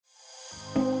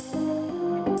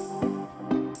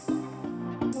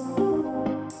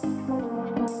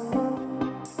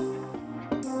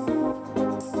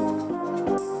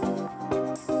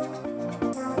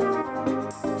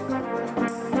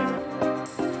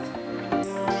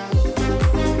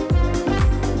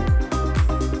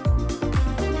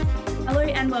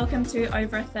welcome to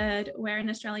Over a Third. We're an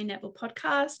Australian netball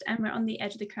podcast and we're on the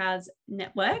Edge of the Crowds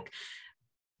network.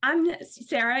 I'm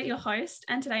Sarah, your host,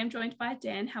 and today I'm joined by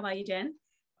Dan. How are you, Dan?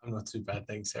 I'm not too bad,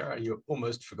 thanks, Sarah. You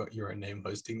almost forgot your own name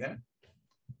hosting there.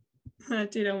 I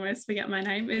did almost forget my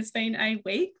name. It's been a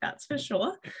week, that's for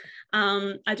sure.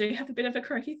 I do have a bit of a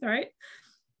croaky throat,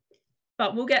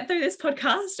 but we'll get through this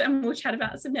podcast and we'll chat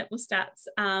about some netball stats.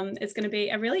 It's going to be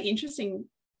a really interesting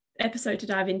episode to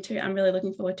dive into. I'm really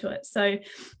looking forward to it. So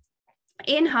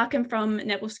Ian Harkin from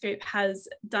Netball Scoop has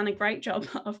done a great job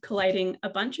of collating a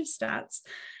bunch of stats.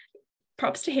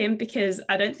 Props to him, because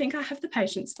I don't think I have the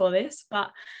patience for this,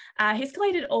 but he's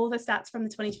collated all the stats from the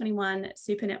 2021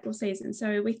 Super Netball season.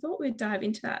 So we thought we'd dive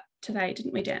into that today,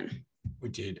 didn't we, Dan? We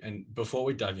did. And before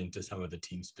we dive into some of the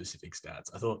team-specific stats,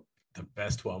 I thought the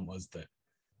best one was that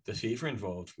the FIFA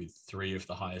involved with 3 of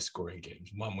the highest scoring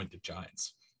games, 1 with the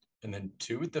Giants, and then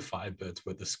 2 with the Firebirds,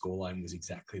 where the scoreline was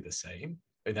exactly the same.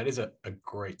 And that is a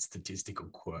great statistical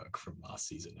quirk from last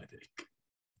season, I think.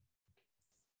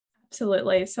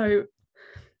 Absolutely. So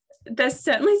there's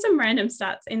certainly some random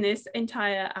stats in this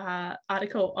entire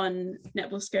article on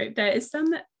Netball Scoop. There is some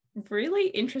really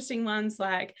interesting ones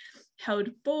like held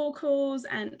ball calls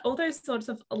and all those sorts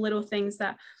of little things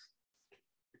that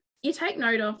you take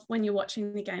note of when you're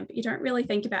watching the game, but you don't really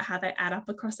think about how they add up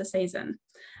across the season.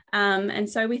 And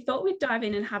so we thought we'd dive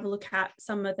in and have a look at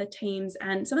some of the teams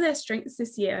and some of their strengths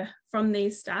this year from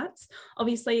these stats.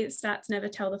 Obviously, stats never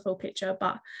tell the full picture,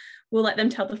 but we'll let them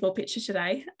tell the full picture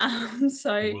today.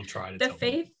 So we'll try to tell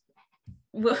them.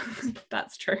 Well,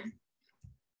 that's true.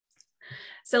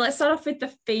 So let's start off with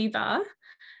the Fever.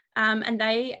 And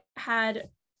they had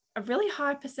a really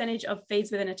high percentage of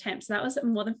feeds with an attempt. So that was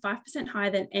more than 5% higher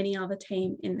than any other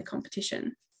team in the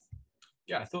competition.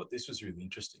 Yeah, I thought this was really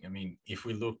interesting. I mean, if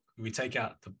we take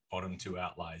out the bottom 2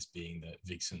 outliers being the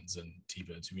Vixens and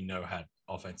T-Birds, who we know had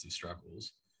offensive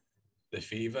struggles, the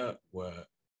Fever were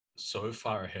so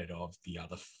far ahead of the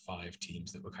other 5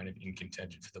 teams that were kind of in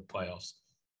contention for the playoffs.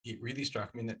 It really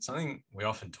struck me that something we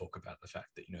often talk about, the fact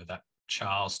that, that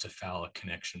Charles to Fowler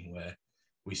connection where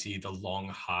we see the long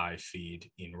high feed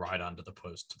in right under the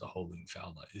post to the holding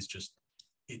Fowler is just,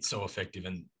 it's so effective.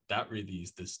 And that really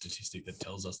is the statistic that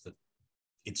tells us that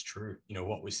it's true.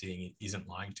 What we're seeing isn't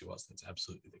lying to us. That's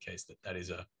absolutely the case, that is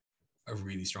a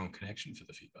really strong connection for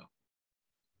the Fever.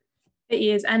 It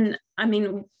is. And I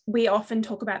mean, we often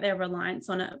talk about their reliance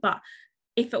on it, but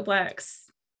if it works,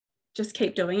 just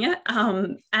keep doing it.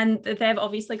 And they've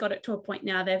obviously got it to a point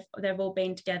now. They've all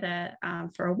been together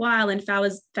for a while, and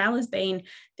Fowler's been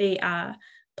the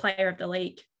player of the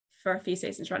league for a few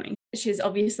seasons running. She's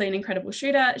obviously an incredible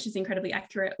shooter. She's incredibly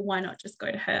accurate. Why not just go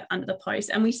to her under the post?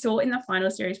 And we saw in the final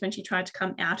series when she tried to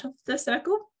come out of the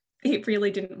circle, it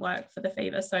really didn't work for the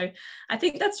Fever. So I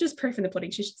think that's just proof in the pudding.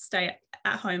 She should stay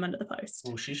at home under the post.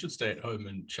 Well, she should stay at home,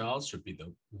 and Charles should be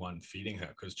the one feeding her,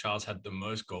 because Charles had the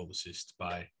most goal assists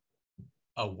by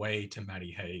away to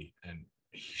Maddie Hay, and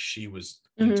she was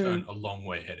in turn a long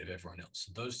way ahead of everyone else.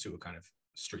 So those 2 are kind of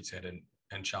streets ahead,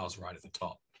 and Charles right at the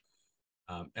top.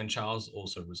 And Charles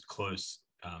also was close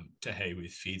to Hay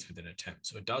with feeds with an attempt.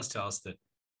 So it does tell us that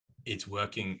it's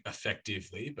working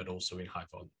effectively, but also in high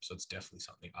volume. So it's definitely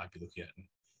something I'd be looking at. And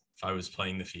if I was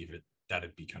playing the Fever,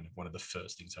 that'd be kind of one of the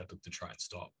first things I'd look to try and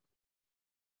stop.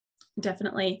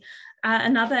 Definitely.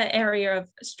 Another area of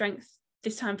strength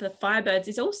this time for the Firebirds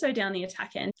is also down the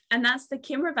attack end, and that's the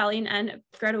Kim Ravellian and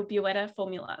Gretel Bueta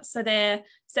formula. So their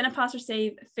centre pass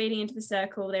receive, feeding into the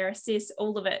circle, their assists,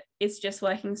 all of it is just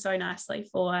working so nicely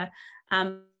for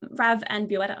Rav and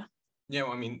Bueta. Yeah,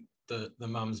 well, I mean, the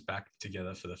mums back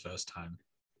together for the first time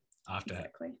after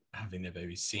having their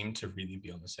baby seemed to really be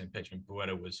on the same page. And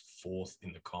Bueta was 4th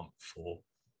in the comp for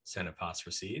centre pass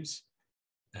receives,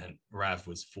 and Rav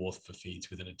was 4th for feeds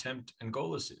with an attempt and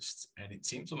goal assists. And it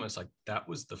seems almost like that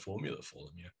was the formula for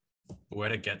them.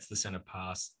 Bueta gets the centre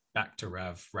pass back to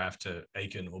Rav to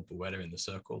Aiken or Bueta in the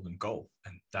circle and goal.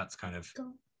 And that's kind of,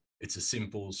 it's a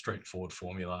simple, straightforward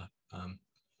formula.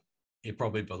 It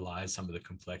probably belies some of the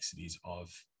complexities of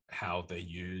how they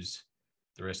use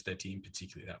the rest of their team,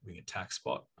 particularly that wing attack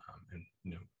spot.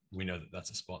 And we know that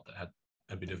that's a spot that had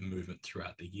a bit of movement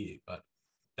throughout the year, but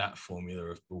that formula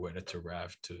of Bueta to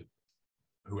Rav to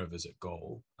whoever's at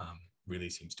goal really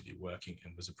seems to be working,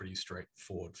 and was a pretty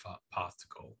straightforward path to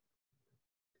goal.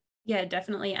 Yeah,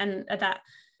 definitely. And that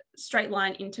straight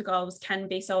line into goals can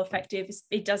be so effective.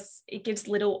 It gives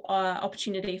little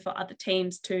opportunity for other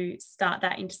teams to start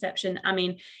that interception. I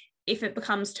mean, if it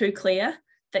becomes too clear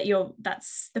that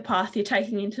that's the path you're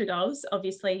taking into goals,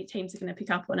 obviously teams are going to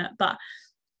pick up on it. But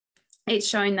it's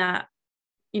showing that,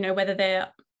 whether they're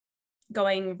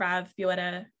going Rav,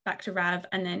 Buetta, back to Rav,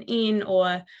 and then in,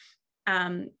 or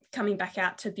coming back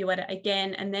out to Buetta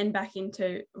again, and then back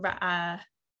into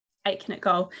Aitken at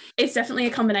goal. It's definitely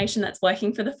a combination that's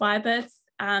working for the Firebirds.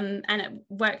 And it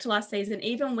worked last season,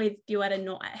 even with Buetta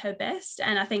not at her best.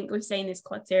 And I think we've seen this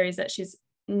quad series that she's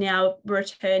now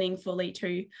returning fully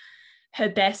to her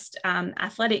best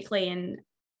athletically. And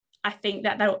I think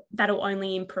that'll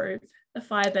only improve the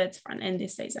Firebirds front end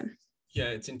this season. Yeah,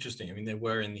 it's interesting. I mean, they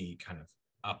were in the kind of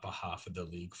upper half of the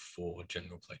league for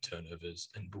general play turnovers,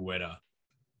 and Buetta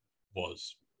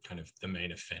was kind of the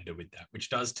main offender with that, which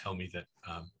does tell me that,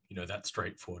 that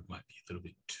straightforward might be a little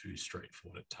bit too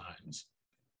straightforward at times.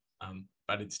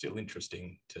 But it's still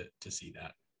interesting to see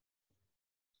that.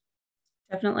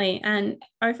 Definitely. And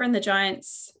over in the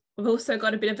Giants, we've also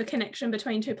got a bit of a connection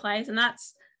between two players, and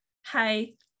that's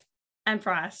Hay and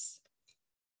Price.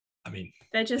 I mean,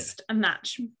 they're just a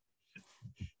match.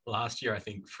 Last year, I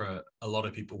think for a lot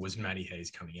of people was Maddie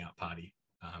Hay's coming out party.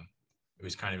 It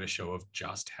was kind of a show of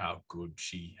just how good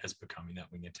she has become in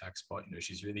that wing attack spot.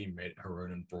 She's really made her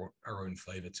own and brought her own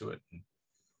flavor to it. And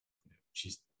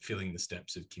she's filling the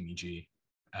steps of Kimmy G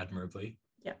admirably.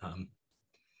 Yeah.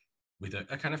 With a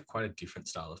kind of quite a different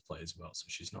style of play as well. So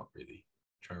she's not really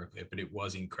trying to replicate, but it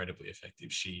was incredibly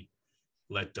effective. She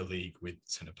led the league with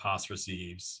center pass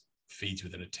receives, feeds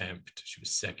with an attempt. She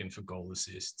was second for goal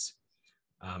assists.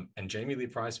 And Jamie Lee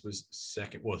Price was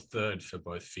third for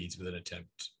both feeds with an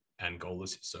attempt and goal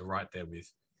assists. So right there with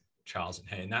Charles and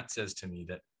Hay. And that says to me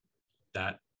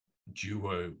that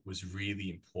duo was really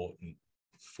important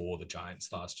for the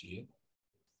Giants last year,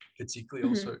 particularly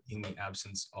also in the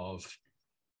absence of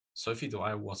Sophie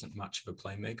Dwyer. Wasn't much of a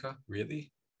playmaker,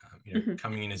 really.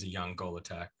 Coming in as a young goal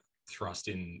attack, thrust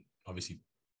in, obviously,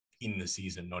 in the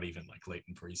season, not even like late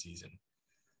in preseason.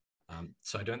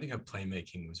 So I don't think her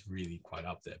playmaking was really quite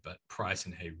up there, but Price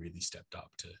and Hay really stepped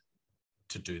up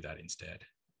to do that instead.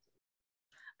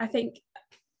 I think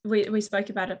we spoke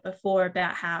about it before,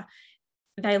 about how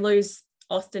they lose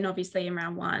Austin, obviously, in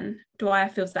round one. Dwyer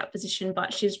fills that position,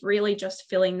 but she's really just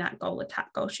filling that goal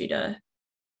shooter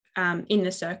in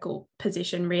the circle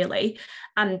position, really.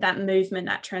 That movement,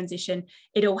 that transition,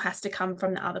 it all has to come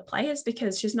from the other players,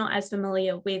 because she's not as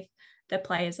familiar with the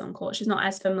players on court. She's not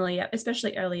as familiar,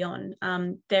 especially early on.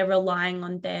 They're relying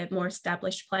on their more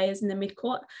established players in the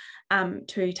midcourt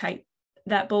to take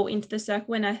that ball into the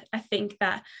circle. And I think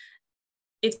that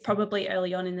it's probably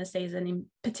early on in the season, in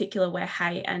particular, where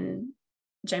Hay and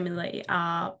Jamie Lee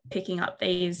are picking up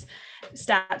these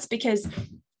stats, because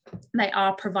they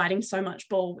are providing so much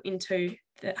ball into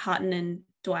the Harton and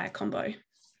Dwyer combo.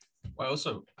 I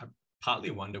partly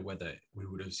wonder whether we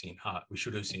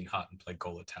should have seen Harton play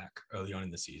goal attack early on in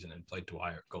the season and play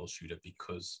Dwyer at goal shooter,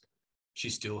 because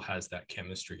she still has that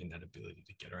chemistry and that ability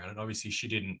to get around. And obviously she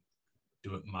didn't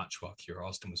do it much while Kira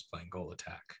Austin was playing goal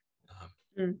attack.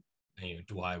 And,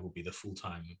 Dwyer will be the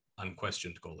full-time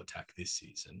unquestioned goal attack this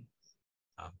season.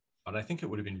 But I think it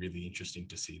would have been really interesting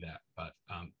to see that. But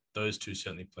those two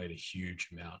certainly played a huge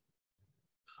amount,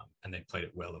 and they played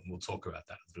it well. And we'll talk about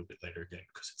that a little bit later again,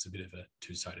 because it's a bit of a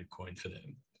two-sided coin for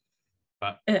them.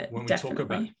 But when we talk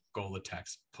about goal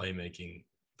attacks, playmaking,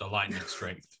 the Lightning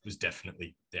strength was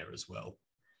definitely there as well.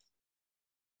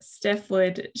 Steph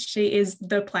Wood, she is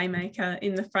the playmaker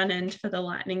in the front end for the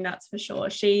Lightning, that's for sure.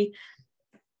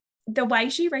 The way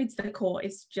she reads the court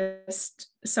is just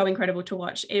so incredible to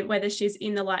watch, whether she's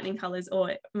in the Lightning colours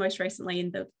or most recently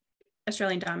in the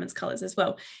Australian Diamonds colours as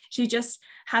well. She just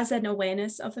has an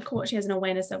awareness of the court. She has an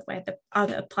awareness of where the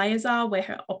other players are, where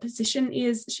her opposition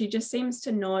is. She just seems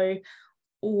to know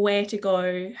where to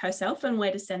go herself and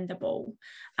where to send the ball.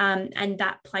 And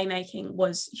that playmaking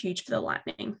was huge for the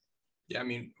Lightning. Yeah, I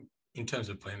mean, in terms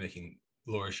of playmaking,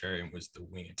 Laura Sheridan was the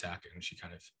wing attacker, and she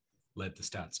kind of led the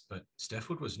stats, but Steph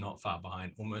Wood was not far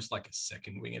behind, almost like a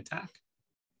second wing attack.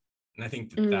 And I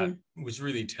think that was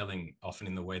really telling, often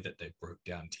in the way that they broke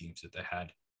down teams, that they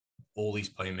had all these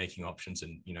playmaking options,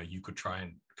 and, you could try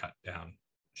and cut down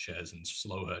Shez and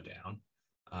slow her down.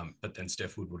 But then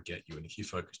Steph Wood would get you. And if you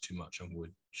focus too much on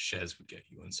Wood, Shez would get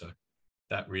you. And so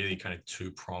that really kind of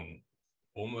two-prong,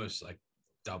 almost like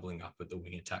doubling up at the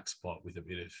wing attack spot with a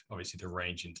bit of, obviously, the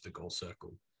range into the goal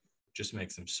circle, just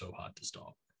makes them so hard to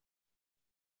stop.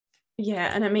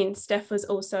 Yeah, and I mean, Steph was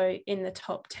also in the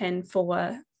top 10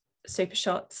 for super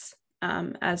shots,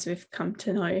 as we've come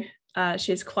to know.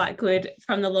 She's quite good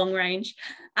from the long range.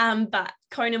 But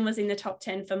Conan was in the top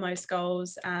 10 for most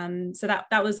goals. So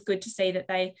that was good to see that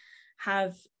they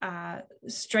have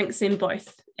strengths in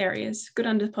both areas, good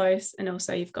under the post, and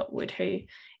also you've got Wood, who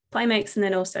playmakes and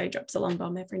then also drops a long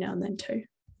bomb every now and then too.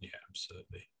 Yeah,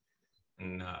 absolutely.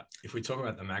 And if we talk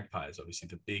about the Magpies, obviously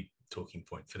the big talking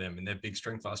point for them and their big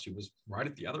strength last year was right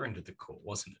at the other end of the court,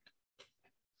 wasn't it?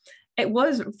 It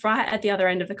was right at the other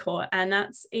end of the court, and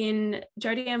that's in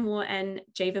Jodie Ann Moore and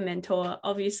Jiva Mentor,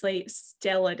 obviously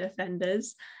stellar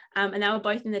defenders. And they were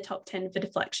both in the top 10 for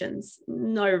deflections.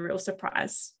 No real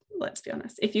surprise, let's be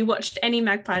honest. If you watched any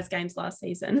Magpies games last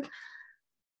season,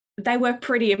 they were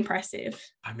pretty impressive.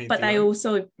 I mean, but they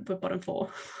also were bottom 4.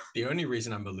 The only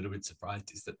reason I'm a little bit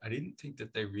surprised is that I didn't think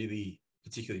that they really,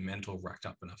 particularly Mentor, racked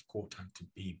up enough court time to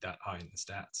be that high in the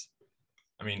stats.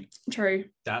 I mean, true.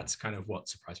 That's kind of what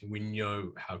surprised me. We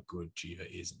know how good Jiva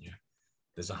is, and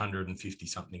there's 150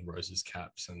 something Roses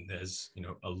caps, and there's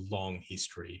a long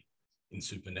history in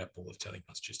Super Netball of telling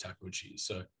us just how good she is.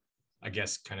 So I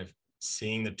guess kind of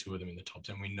seeing the two of them in the top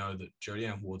 10, we know that Jodie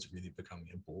Ann Ward's really becoming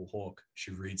a ball hawk.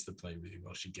 She reads the play really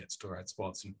well. She gets to the right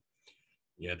spots, and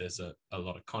there's a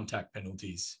lot of contact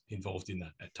penalties involved in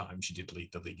that at times. She did lead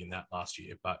the league in that last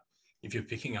year, but if you're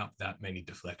picking up that many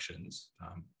deflections,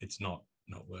 it's not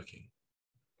working.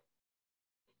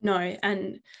 No,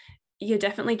 and you're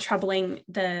definitely troubling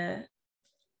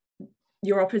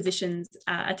your opposition's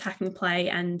attacking play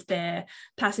and their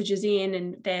passages in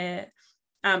and their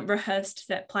rehearsed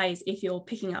set plays if you're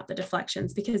picking up the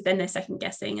deflections, because then they're second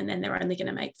guessing and then they're only going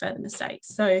to make further mistakes.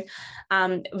 So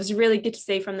it was really good to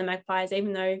see from the Magpies,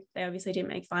 even though they obviously didn't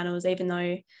make finals, even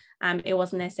though it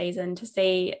wasn't their season, to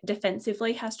see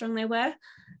defensively how strong they were.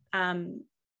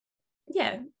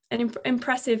 An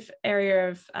impressive area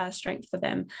of strength for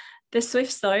them. The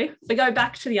Swifts, though, we go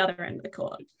back to the other end of the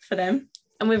court for them,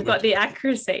 and we've got the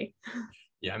accuracy.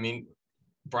 Yeah, I mean,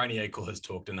 Bryony Akel has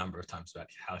talked a number of times about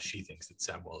how she thinks that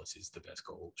Sam Wallace is the best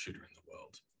goal shooter in the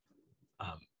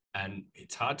world. And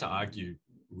it's hard to argue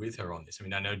with her on this. I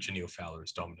mean, I know Janelle Fowler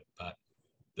is dominant, but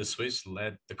the Swifts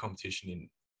led the competition in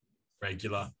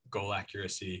regular goal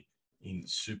accuracy, in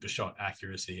super shot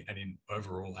accuracy, and in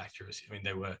overall accuracy. I mean,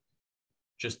 they were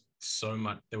just so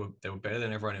much, they were better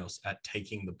than everyone else at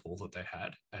taking the ball that they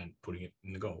had and putting it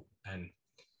in the goal. And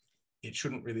it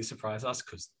shouldn't really surprise us,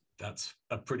 because that's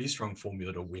a pretty strong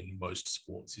formula to win most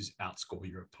sports, is outscore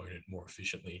your opponent more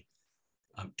efficiently.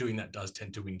 Doing that does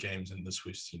tend to win games, and the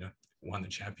Swifts, won the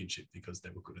championship because they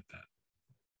were good at that.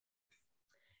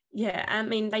 Yeah, I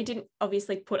mean, they didn't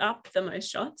obviously put up the most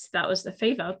shots. That was the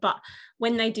Fever. But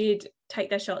when they did take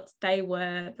their shots, they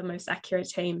were the most accurate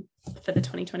team for the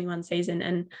 2021 season.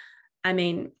 And I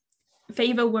mean,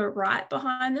 Fever were right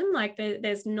behind them. Like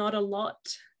there's not a lot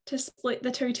to split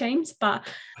the two teams. But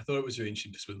I thought it was really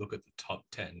interesting because we look at the top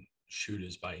 10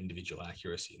 shooters by individual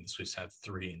accuracy, and the Swifts had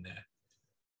 3 in there.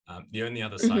 The only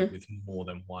other side with more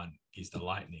than 1 is the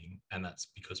Lightning, and that's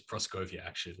because Proskovia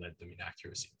actually led them in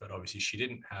accuracy. But obviously she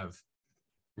didn't have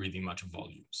really much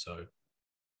volume, so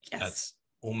that's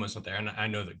almost not there. And I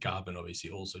know that Garvin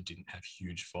obviously also didn't have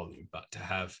huge volume, but to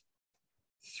have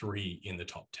 3 in the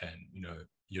top 10,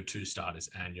 your 2 starters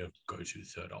and your go-to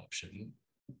third option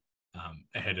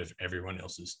ahead of everyone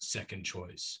else's second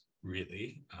choice,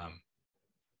 really,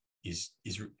 is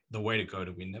the way to go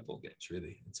to win netball games,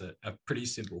 really. It's a pretty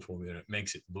simple formula. It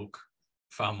makes it look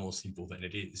far more simple than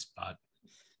it is, but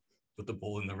put the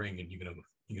ball in the ring and you're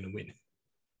gonna win.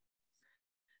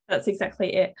 That's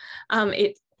exactly it.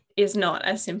 It is not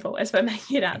as simple as we're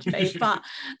making it out to be, but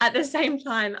at the same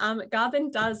time, Garvin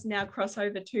does now cross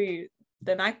over to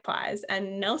the Magpies,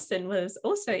 and Nelson was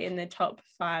also in the top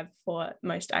 5 for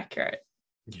most accurate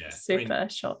super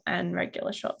shot and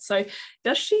regular shot. So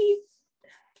does she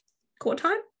court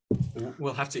time?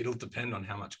 We'll have to, it'll depend on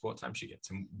how much court time she gets.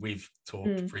 And we've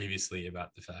talked previously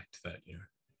about the fact that,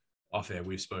 off air,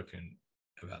 we've spoken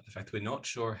about the fact that we're not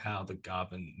sure how the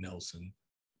Garvin, Nelson,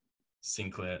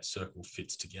 Sinclair circle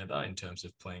fits together in terms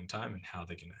of playing time and how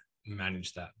they're going to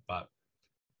manage that. But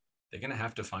they're going to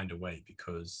have to find a way,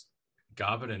 because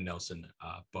Garvin and Nelson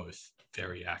are both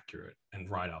very accurate and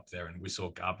right up there. And we saw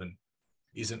Garvin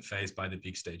isn't fazed by the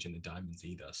big stage in the Diamonds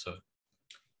either. So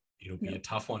it'll be a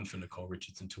tough one for Nicole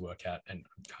Richardson to work out. And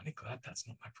I'm kind of glad that's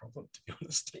not my problem, to be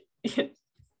honest. Yeah,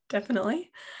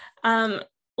 definitely.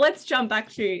 Let's jump back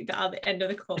to the other end of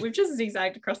the court. We've just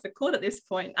zigzagged across the court at this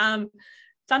point.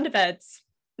 Thunderbirds,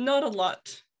 not a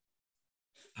lot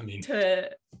to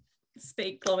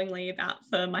speak glowingly about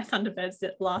for my Thunderbirds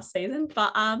last season,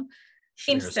 but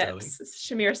in steps,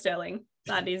 Shamira Sterling.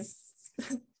 That is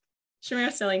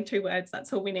Shamira Sterling, 2 words.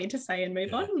 That's all we need to say and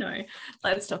move on. No,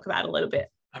 let's talk about it a little bit.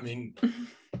 I mean,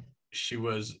 she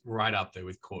was right up there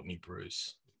with Courtney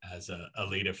Bruce as a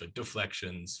leader for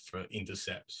deflections, for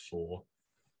intercepts, for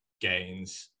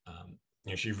gains.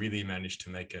 She really managed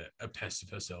to make a pest of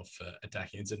herself for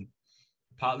attacking. And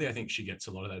partly I think she gets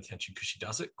a lot of that attention because she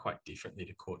does it quite differently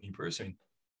to Courtney Bruce. I mean,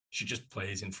 she just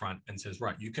plays in front and says,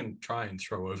 right, you can try and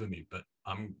throw over me, but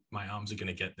my arms are going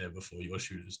to get there before your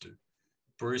shooters do.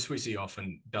 Bruce, we see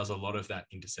often, does a lot of that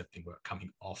intercepting work coming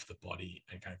off the body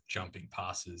and kind of jumping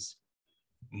passes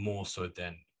more so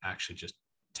than actually just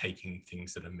taking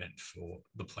things that are meant for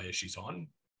the player she's on.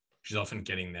 She's often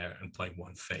getting there and playing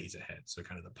one phase ahead, so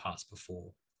kind of the pass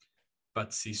before.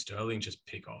 But see Sterling just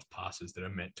pick off passes that are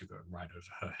meant to go right over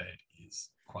her head is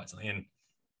quite something. And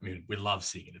I mean, we love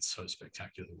seeing it. It's so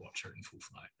spectacular to watch her in full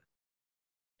flight.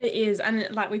 It is. And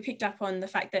like we picked up on the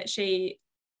fact that she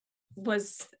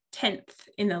was 10th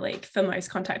in the league for most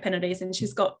contact penalties. And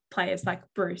she's got players like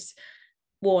Bruce,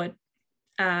 Ward,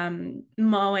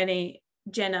 Moeni,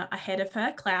 Jenna ahead of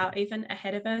her, Clow even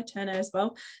ahead of her, Turner as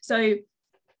well. So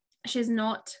she's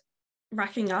not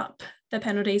racking up the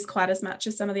penalties quite as much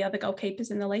as some of the other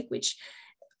goalkeepers in the league, which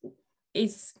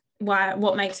is why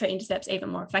what makes her intercepts even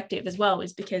more effective as well,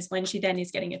 is because when she then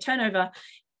is getting a turnover,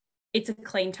 it's a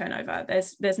clean turnover.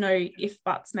 There's no if,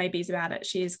 buts, maybes about it.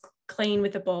 She is clean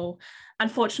with the ball.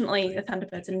 Unfortunately, the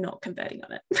Thunderbirds are not converting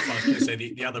on it. I was going to say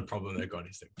the other problem they've got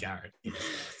is that Garrett is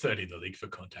third in the league for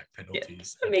contact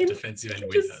penalties at the defensive end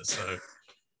with her. So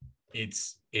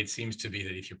it seems to be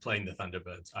that if you're playing the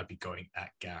Thunderbirds, I'd be going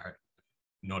at Garrett,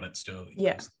 not at Sterling.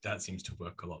 Yeah, that seems to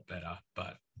work a lot better.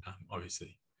 But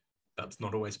obviously, that's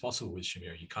not always possible with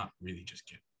Shamira. You can't really just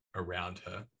get around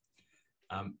her.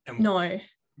 And no.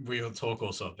 We'll talk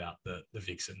also about the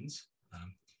Vixens.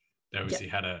 They obviously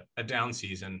had a down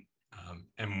season,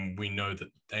 and we know that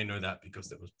they know that because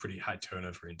there was pretty high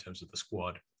turnover in terms of the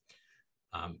squad.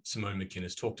 Simone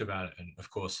McKinnis talked about it, and of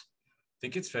course, I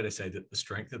think it's fair to say that the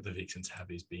strength that the Vixens have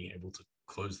is being able to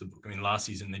close the book. I mean, last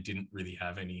season they didn't really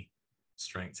have any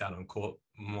strengths out on court.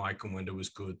 Michael Winder was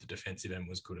good, the defensive end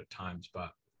was good at times,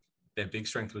 but their big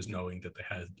strength was knowing that they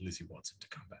had Lizzie Watson to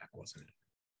come back, wasn't it?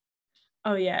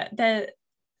 Oh yeah,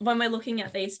 when we're looking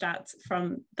at these stats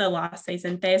from the last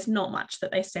season, there's not much that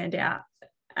they stand out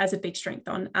as a big strength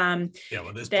on.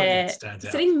 Well, there's plenty that stands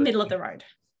out. Sitting middle of the road.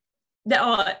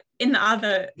 They're in the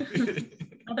other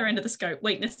end of the scope,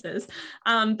 weaknesses.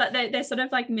 But they're sort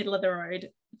of like middle of the road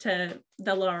to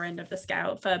the lower end of the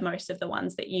scale for most of the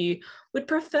ones that you would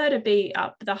prefer to be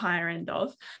up the higher end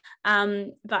of.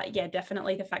 But yeah,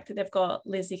 definitely the fact that they've got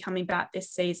Lizzie coming back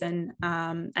this season,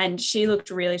 and she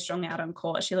looked really strong out on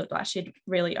court. She looked like she'd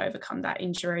really overcome that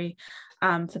injury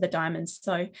for the Diamonds.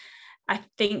 So I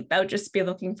think they'll just be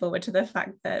looking forward to the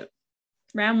fact that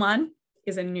round one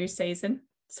is a new season.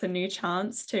 It's a new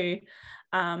chance to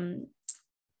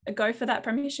go for that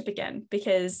premiership again,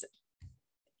 because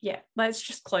let's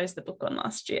just close the book on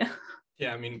last year.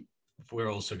 Yeah, I mean,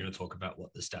 we're also going to talk about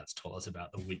what the stats tell us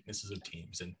about the weaknesses of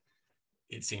teams, and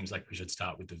it seems like we should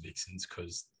start with the Vixens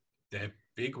because their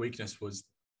big weakness was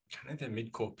kind of their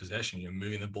mid-court possession. You're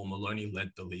moving the ball. Maloney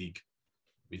led the league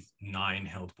with 9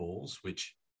 held balls,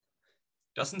 which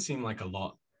doesn't seem like a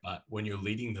lot, but when you're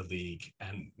leading the league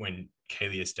and when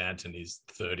Kalia Stanton is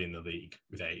third in the league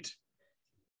with 8,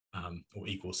 or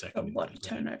equal second. A lot of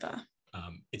turnover.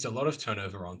 It's a lot of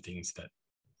turnover on things that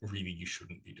really you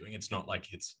shouldn't be doing. It's not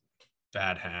like it's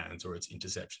bad hands or it's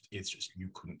interceptions. It's just you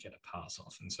couldn't get a pass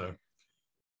off. And so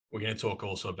we're going to talk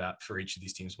also about for each of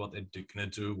these teams what they're going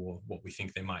to do or what we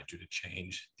think they might do to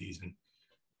change these. And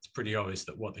it's pretty obvious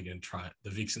that what they're going to try, the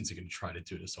Vixens are going to try to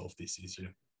do to solve this is,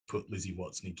 put Lizzie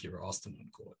Watson and Kira Austin on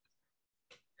court.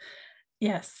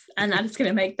 Yes, and that is going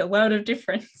to make the world of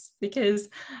difference because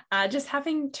just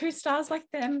having 2 stars like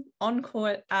them on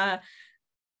court,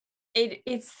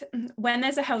 it's when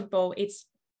there's a held ball,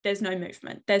 there's no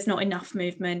movement. There's not enough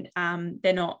movement.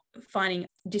 They're not finding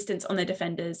distance on their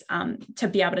defenders to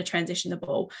be able to transition the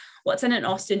ball. Watson and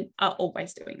Austin are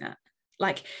always doing that.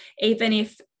 Like, even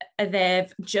if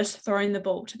they've just thrown the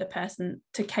ball to the person,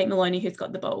 to Kate Maloney, who's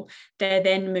got the ball, they're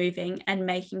then moving and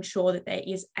making sure that there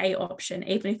is a option,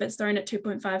 even if it's thrown at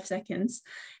 2.5 seconds,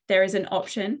 there is an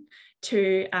option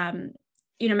to,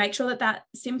 make sure that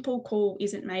simple call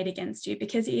isn't made against you,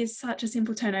 because it is such a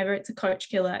simple turnover. It's a coach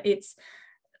killer. It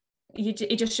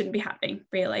just shouldn't be happening,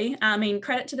 really. I mean,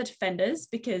 credit to the defenders,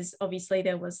 because obviously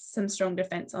there was some strong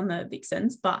defense on the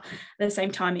Vixens, but at the same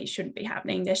time, it shouldn't be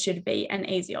happening. There should be an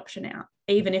easy option out,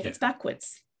 even if it's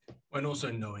backwards. And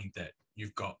also knowing that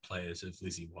you've got players of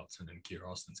Lizzie Watson and Kira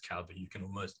Austin's caliber, you can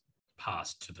almost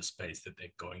pass to the space that they're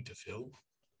going to fill.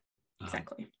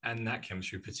 Exactly. And that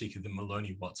chemistry, particularly the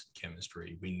Maloney-Watson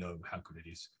chemistry, we know how good it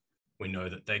is. We know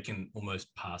that they can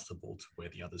almost pass the ball to where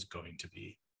the other's going to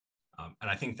be.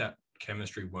 And I think that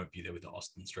chemistry won't be there with the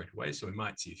Austin straight away. So we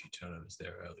might see a few turnovers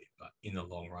there early, but in the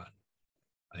long run,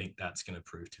 I think that's going to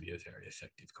prove to be a very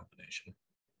effective combination.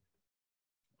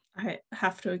 I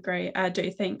have to agree. I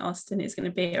do think Austin is going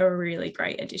to be a really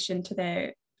great addition to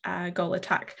their goal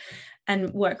attack and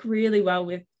work really well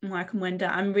with Mike and Wenda.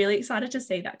 I'm really excited to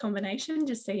see that combination,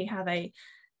 just see how they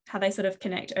sort of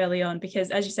connect early on, because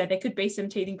as you said, there could be some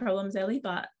teething problems early,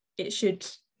 but it should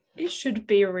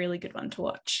be a really good one to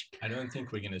watch. I don't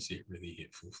think we're going to see it really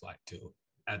hit full flight till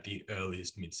at the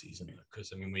earliest mid-season,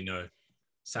 because I mean, we know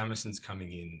Samuelson's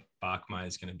coming in, Barkmeyer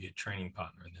is going to be a training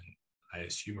partner, and then I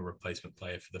assume a replacement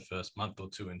player for the first month or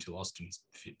two until Austin's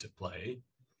fit to play.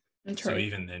 So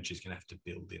even then, she's going to have to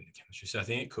build in the chemistry. So I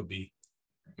think it could be,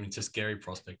 I mean, it's a scary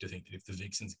prospect to think that if the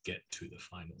Vixens get to the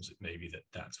finals, it may be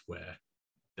that's where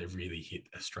they really hit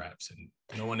their straps. And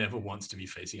no one ever wants to be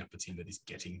facing up a team that is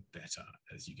getting better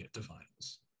as you get to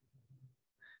finals.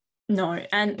 No,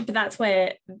 but that's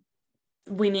where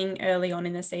winning early on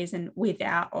in the season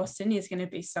without Austin is going to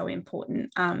be so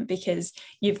important, because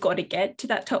you've got to get to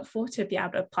that top four to be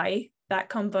able to play that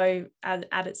combo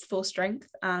at its full strength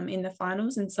in the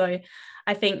finals. And so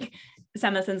I think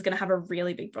Samuelson's going to have a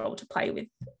really big role to play with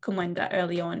Kumwenda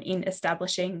early on in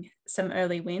establishing some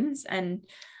early wins. And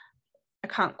I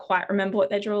can't quite remember what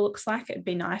their draw looks like. It'd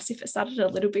be nice if it started a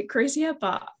little bit cruisier,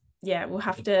 but yeah, we'll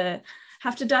have to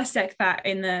dissect that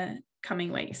in the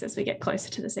coming weeks as we get closer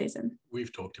to the season.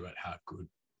 We've talked about how good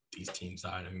these teams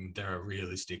are. I mean, there are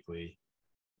realistically,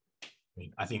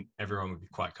 I think everyone would be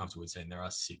quite comfortable with saying there are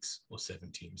 6 or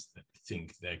 7 teams that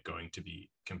think they're going to be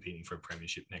competing for a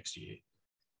premiership next year.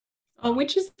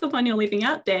 Which is the one you're leaving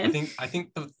out, Dan? I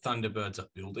think the Thunderbirds are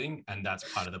building, and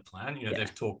that's part of the plan.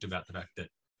 They've talked about the fact that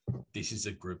this is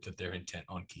a group that they're intent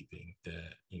on keeping.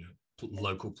 They're,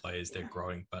 local players, they're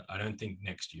growing, but I don't think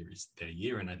next year is their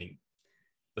year. And I think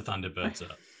the Thunderbirds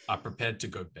are prepared to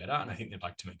go better, and I think they'd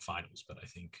like to make finals, but I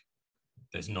think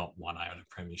there's not one eye on a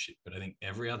premiership. But I think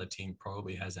every other team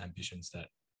probably has ambitions that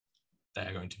they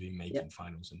are going to be making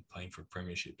finals and playing for a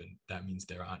premiership, and that means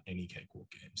there aren't any cakewalk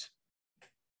games.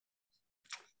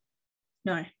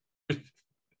 No.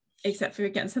 Except for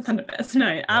against the Thunderbirds.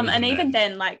 No. And even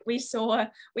then, we saw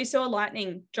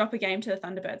Lightning drop a game to the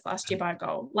Thunderbirds last year by a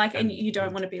goal. And you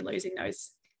don't want to be losing those.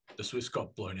 The Swifts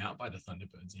got blown out by the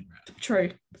Thunderbirds in round.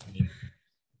 True. I mean,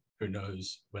 who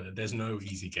knows whether there's no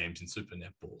easy games in Super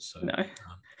Netball. So no.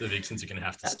 The Vixens are going to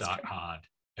have to start hard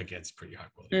against pretty high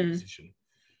quality opposition.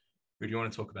 Who do you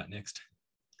want to talk about next?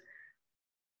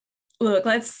 Look,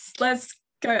 let's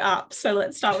go up. So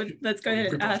let's go to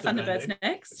Thunderbirds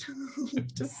next.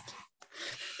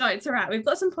 No, it's all right. We've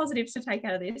got some positives to take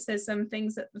out of this. There's some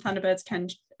things that the Thunderbirds can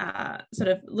sort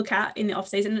of look at in the off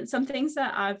season, and some things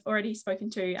that I've already spoken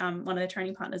to one of their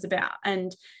training partners about.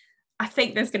 And I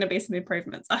think there's going to be some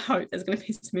improvements. I hope there's going to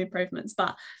be some improvements,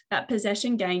 but that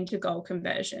possession gain to goal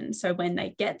conversion. So when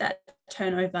they get that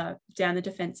turnover down the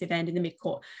defensive end in the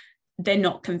midcourt, they're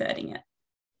not converting it.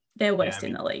 They're worst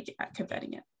in the league at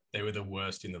converting it. They were the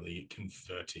worst in the league at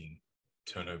converting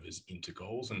turnovers into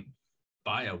goals, and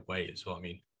by a way as well. I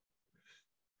mean,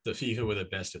 the FIFA were the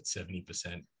best at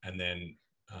 70%, and then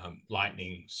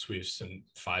Lightning, Swifts, and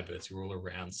Firebirds were all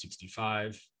around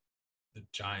 65. The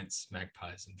Giants,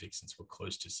 Magpies, and Vixens were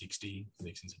close to 60. The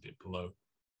Vixens a bit below.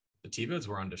 The T-Birds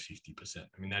were under 50%.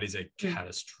 I mean, that is a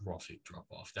catastrophic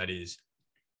drop-off. That is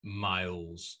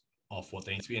miles off what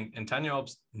they need to be. And Tanya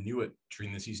Obbs knew it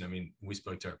during the season. I mean, we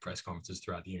spoke to her at press conferences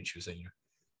throughout the year, and she was saying,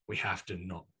 we have to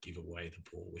not give away the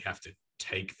ball. We have to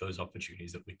take those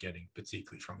opportunities that we're getting,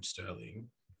 particularly from Sterling,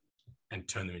 and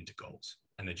turn them into goals.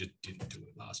 And they just didn't do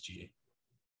it last year.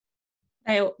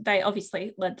 They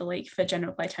obviously led the league for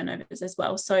general play turnovers as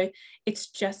well. So it's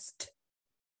just,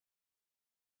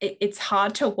 it's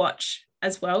hard to watch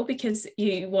as well, because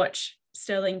you watch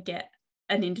Sterling get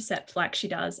an intercept like she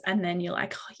does, and then you're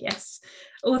like, oh yes,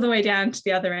 all the way down to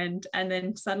the other end, and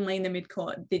then suddenly in the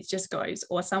midcourt it just goes,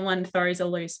 or someone throws a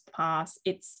loose pass.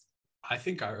 I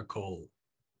think I recall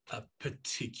a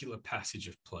particular passage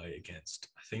of play against,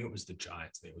 I think it was the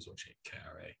Giants, I was watching at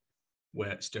KRA,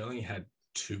 where Sterling had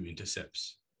 2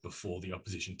 intercepts before the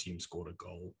opposition team scored a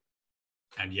goal,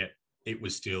 and yet it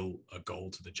was still a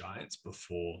goal to the Giants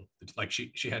before,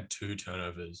 she had 2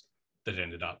 turnovers that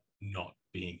ended up not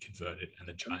being converted, and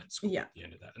the Giants scored at the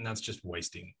end of that. And that's just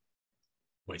wasting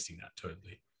that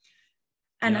totally.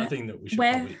 And another thing that we should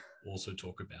probably also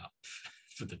talk about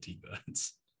for the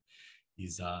T-Birds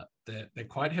is they're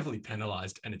quite heavily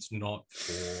penalized, and it's not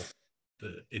for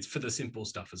it's for the simple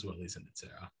stuff as well, isn't it,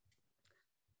 Sarah?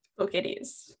 Look, it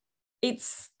is.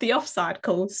 It's the offside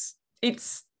calls.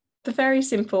 It's the very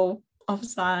simple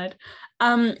offside.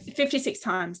 56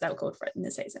 times they were called for it in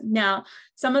the season. Now,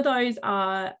 some of those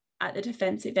are at the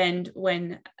defensive end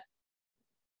when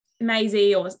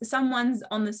Maisie or someone's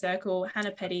on the circle,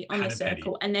 Hannah Petty on the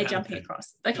circle, and they're jumping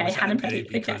across. Okay, Hannah Petty.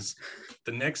 Because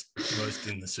the next most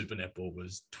in the Super Netball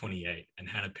was 28, and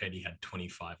Hannah Petty had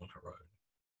 25 on her own.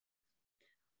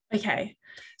 Okay,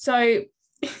 so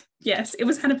yes, it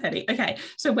was Hannah Petty. Okay,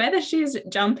 so whether she's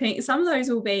jumping, some of those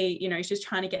will be, she's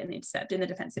trying to get an intercept in the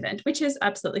defensive end, which is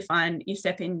absolutely fine. You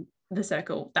step in the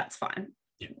circle, that's fine.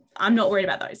 Yeah. I'm not worried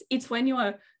about those. It's when you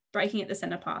are breaking at the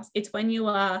center pass. It's when you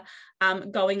are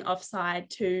going offside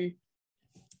to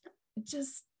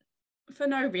just for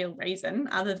no real reason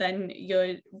other than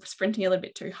you're sprinting a little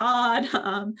bit too hard.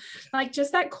 Like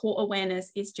just that court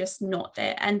awareness is just not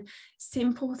there. And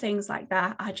simple things like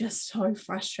that are just so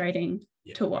frustrating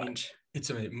to watch.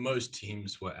 Most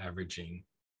teams were averaging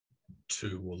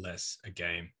 2 or less a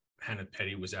game. Hannah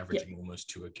Petty was averaging almost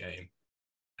 2 a game.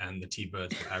 And the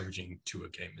T-Birds were averaging 2 a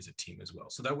game as a team as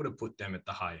well. So that would have put them at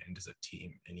the high end as a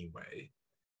team anyway.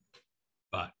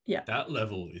 But that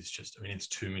level is just, it's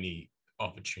too many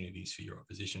opportunities for your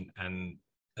opposition. And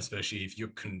especially if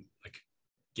you're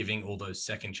giving all those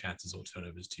second chances or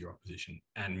turnovers to your opposition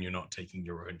and you're not taking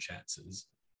your own chances,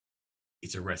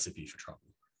 it's a recipe for trouble.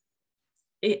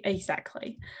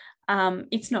 Exactly.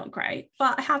 It's not great,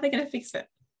 but how are they going to fix it?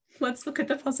 Let's look at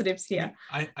the positives here.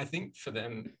 I think for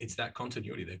them, it's that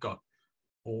continuity. They've got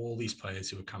all these players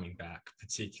who are coming back,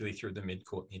 particularly through the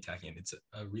mid-court and the attacking end. It's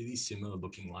a really similar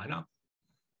looking lineup.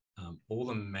 All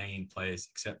the main players,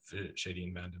 except for Shady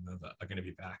and Vandermeer, are going to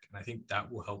be back. And I think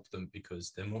that will help them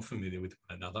because they're more familiar with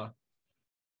one another.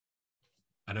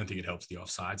 I don't think it helps the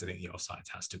offsides. I think the offsides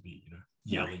has to be,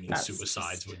 yelling and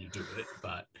suicides when you do it.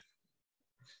 But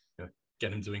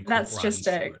get them doing quick runs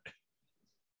through it.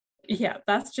 Yeah,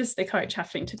 that's just the coach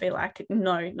having to be like,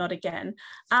 no, not again.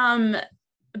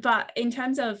 But in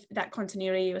terms of that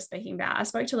continuity you were speaking about, I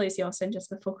spoke to Lucy Austin just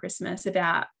before Christmas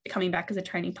about coming back as a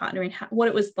training partner and what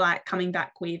it was like coming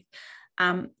back with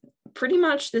pretty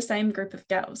much the same group of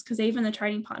girls, because even the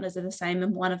training partners are the same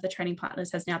and one of the training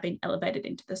partners has now been elevated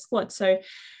into the squad. So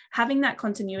having that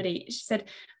continuity, she said,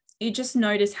 you just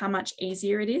notice how much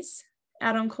easier it is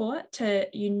out on court to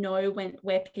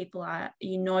where people are,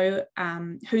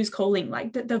 who's calling.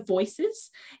 Like the voices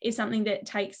is something that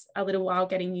takes a little while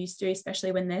getting used to,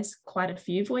 especially when there's quite a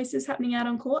few voices happening out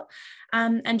on court,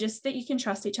 and just that you can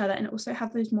trust each other and also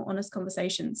have those more honest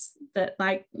conversations that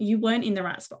like you weren't in the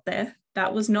right spot there,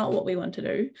 that was not what we want to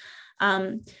do.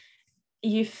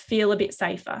 You feel a bit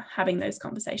safer having those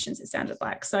conversations, it sounded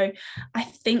like. So I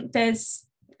think there's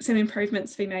some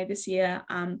improvements to be made this year,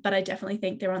 but I definitely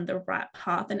think they're on the right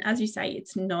path. And as you say,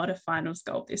 it's not a finals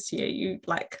goal this year.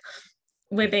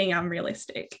 We're being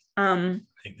unrealistic. I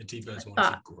think the T-Birds want to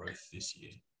see growth this year.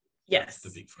 Yes,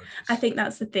 that's the big focus. I think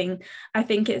that's the thing. I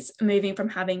think it's moving from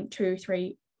having 2,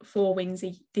 3, 4 wins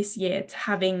this year to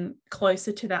having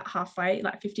closer to that halfway,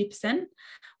 like 50%,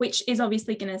 which is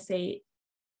obviously going to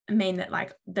mean that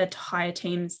like the higher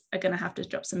teams are going to have to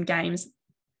drop some games.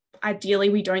 Ideally,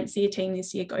 we don't see a team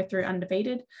this year go through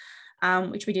undefeated,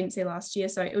 which we didn't see last year.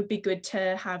 So it would be good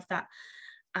to have that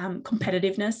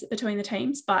competitiveness between the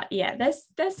teams. But yeah,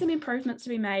 there's some improvements to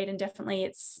be made, and definitely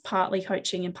it's partly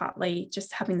coaching and partly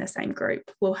just having the same group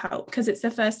will help, because it's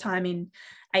the first time in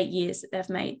 8 years that they've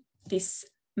made this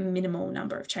minimal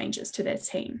number of changes to their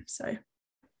team. So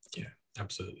yeah,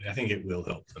 absolutely. I think it will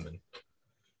help them, and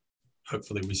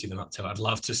hopefully we see them up to. I'd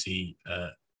love to see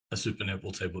a Super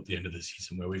Netball table at the end of the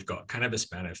season where we've got kind of a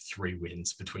span of 3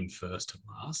 wins between first and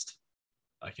last.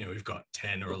 Like, we've got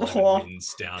 10 or 11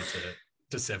 wins down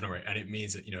to 7 or 8. And it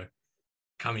means that,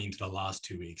 coming into the last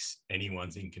 2 weeks,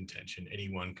 anyone's in contention.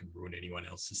 Anyone can ruin anyone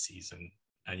else's season.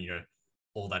 And,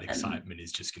 all that excitement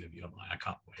is just going to be online. I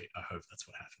can't wait. I hope that's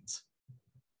what happens.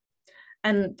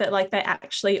 And that like they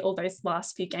actually, all those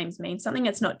last few games mean something.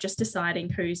 It's not just deciding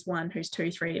who's 1, who's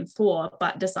 2, 3, and 4,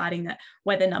 but deciding that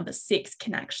whether number 6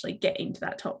 can actually get into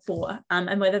that top 4,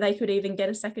 and whether they could even get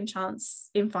a second chance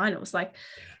in finals. Like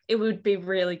it would be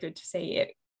really good to see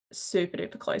it super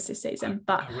duper close this season.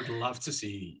 But I would love to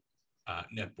see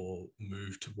netball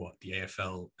move to what the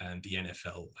AFL and the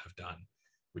NFL have done,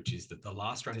 which is that the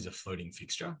last round is a floating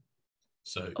fixture.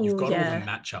 So you've got all the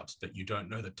matchups, but you don't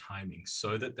know the timing,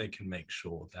 so that they can make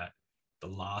sure that the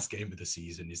last game of the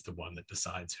season is the one that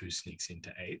decides who sneaks into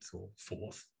 8th or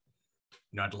 4th.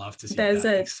 I'd love to see that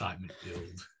excitement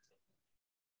build.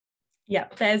 Yeah,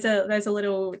 there's a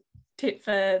little tip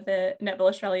for the Netball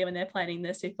Australia when they're planning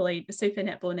the Super League, the Super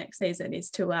Netball next season, is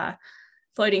to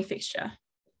floating fixture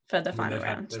for the final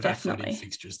round. They've definitely had floating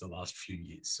fixtures the last few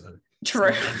years, so true.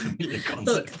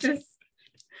 Look,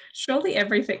 surely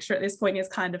every fixture at this point is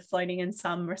kind of floating in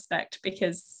some respect,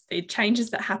 because the changes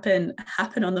that happen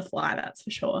on the fly, that's for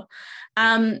sure.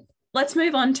 let's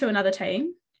move on to another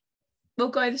team. We'll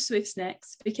go the Swifts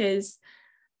next because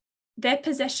their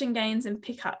possession gains and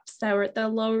pickups, they were at the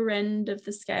lower end of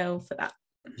the scale for that.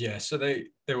 Yeah, so they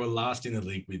were last in the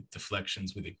league with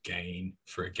deflections with a gain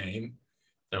for a game.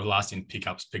 They were last in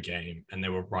pickups per game, and they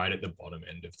were right at the bottom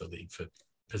end of the league for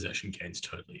possession gains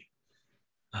totally.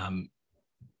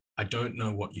 I don't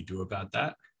know what you do about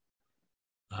that.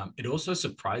 It also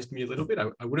surprised me a little bit.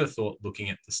 I would have thought, looking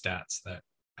at the stats, that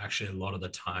actually a lot of the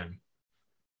time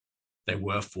they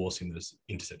were forcing those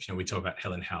interceptions. You know, we talk about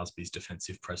Helen Housby's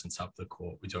defensive presence up the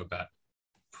court. We talk about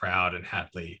Proud and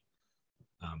Hadley.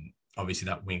 Obviously,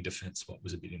 that wing defense spot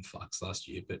was a bit in flux last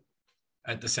year, but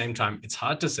at the same time, it's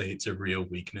hard to say it's a real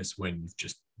weakness when you've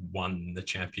just won the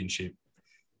championship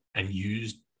and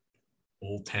used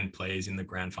all 10 players in the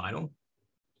grand final.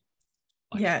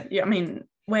 Yeah. I mean,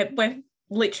 we're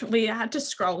literally had to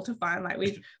scroll to find, like,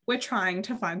 we're trying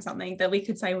to find something that we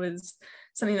could say was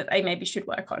something that they maybe should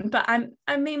work on. But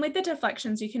I mean, with the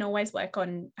deflections, you can always work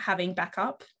on having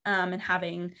backup and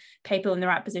having people in the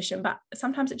right position, but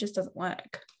sometimes it just doesn't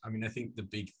work. I mean, I think the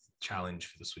big challenge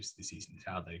for the Swifts this season is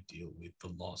how they deal with the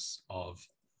loss of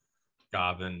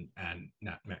Garvin and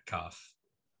Nat Metcalf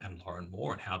and Lauren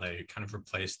Moore, and how they kind of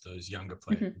replace those younger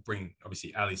players. Mm-hmm. Bring,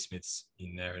 obviously, Ali Smith's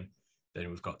in there, and then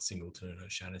we've got Singleton and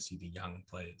O'Shaughnessy, the young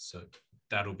players. So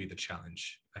that'll be the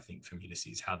challenge, I think, for me to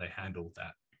see, is how they handle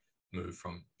that move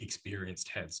from experienced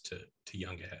heads to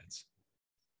younger heads.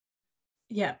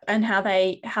 Yeah, and how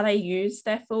they use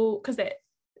their full, because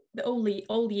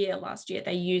all year last year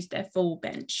they used their full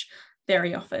bench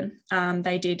very often.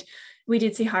 We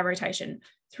did see high rotation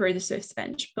through the Swifts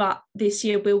bench, but this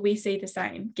year will we see the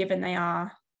same, given they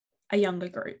are a younger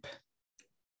group?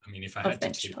 I mean, if I had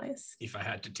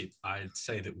to tip, I'd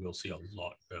say that we'll see a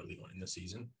lot early on in the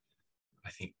season. I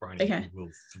think Brian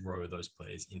will throw those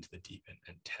players into the deep end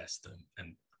and test them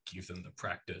and give them the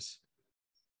practice.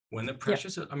 When the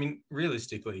pressures are, I mean,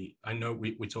 realistically, I know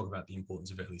we talk about the importance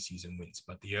of early season wins,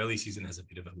 but the early season has a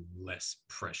bit of a less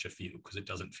pressure feel, because it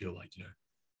doesn't feel like,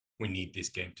 we need this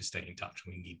game to stay in touch.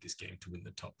 We need this game to win the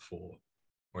top 4.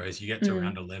 Whereas you get to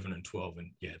round 11 and 12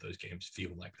 and those games feel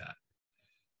like that.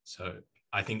 So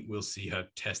I think we'll see her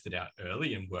test it out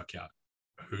early and work out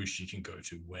who she can go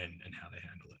to when and how they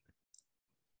handle it.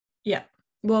 Yeah.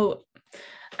 Well,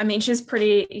 I mean, she's a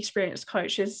pretty experienced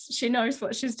coach. She knows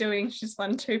what she's doing. She's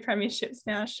won 2 premierships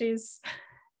now.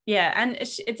 And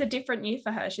it's a different year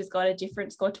for her. She's got a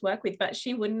different squad to work with, but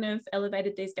she wouldn't have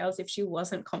elevated these girls if she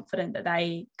wasn't confident that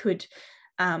they could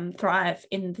thrive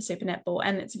in the Super Netball.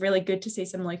 And it's really good to see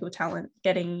some local talent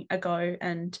getting a go.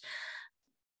 And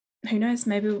who knows,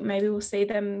 maybe we'll see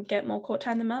them get more court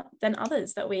time than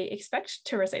others that we expect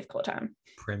to receive court time.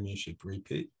 Premiership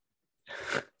repeat.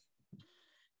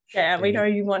 Yeah, we know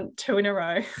you want 2 in a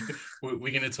row. We're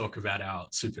going to talk about our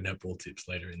Super Netball tips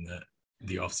later in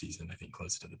the off season, I think,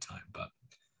 closer to the time. But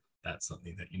that's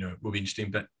something that, will be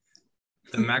interesting. But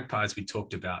the Magpies, we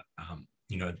talked about,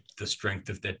 the strength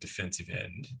of their defensive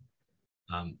end.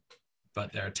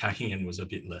 But their attacking end was a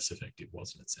bit less effective,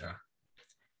 wasn't it, Sarah?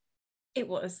 It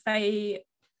was. They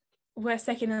were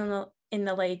second in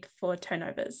the league for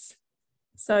turnovers.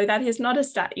 So that is not a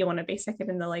stat you want to be second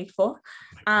in the league for.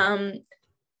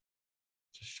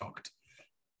 Just shocked.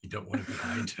 You don't want to be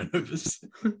high in turnovers.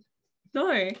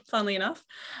 No, funnily enough.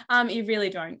 You really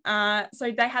don't.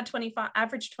 So they had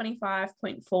average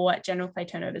 25.4 general play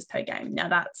turnovers per game. Now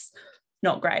that's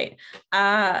not great.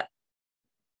 And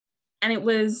it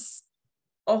was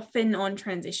often on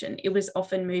transition. It was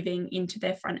often moving into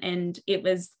their front end. It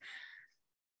was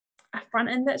a front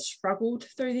end that struggled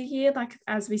through the year. Like,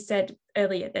 as we said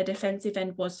earlier, their defensive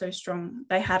end was so strong.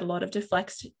 They had a lot of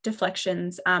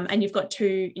deflections. And you've got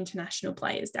 2 international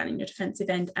players down in your defensive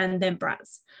end and then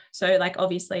Braz. So,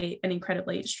 obviously an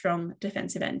incredibly strong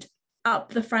defensive end.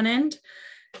 Up the front end,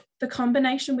 the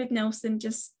combination with Nelson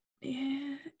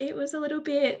it was a little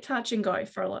bit touch and go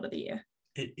for a lot of the year.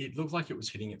 It looked like it was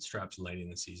hitting its straps late in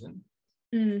the season.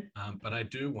 But I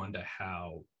do wonder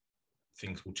how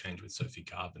things will change with Sophie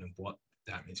Garvin and what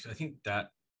that means. Because I think that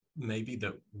maybe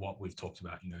what we've talked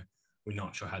about, we're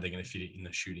not sure how they're going to fit it in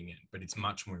the shooting end, but it's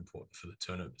much more important for the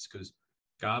turnovers, because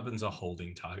Garvin's a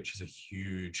holding target. She's a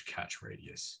huge catch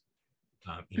radius.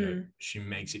 She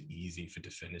makes it easy for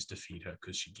defenders to feed her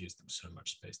because she gives them so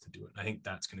much space to do it. And I think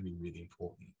that's going to be really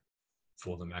important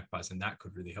for the Magpies, and that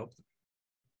could really help them.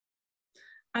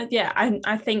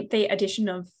 I think the addition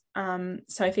of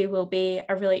Sophie will be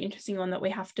a really interesting one that we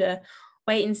have to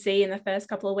wait and see in the first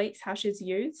couple of weeks how she's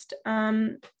used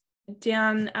down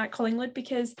at Collingwood,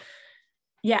 because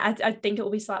yeah, I think it will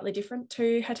be slightly different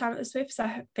to her time at the Swifts.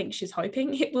 I think she's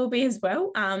hoping it will be as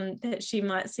well, that she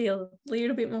might see a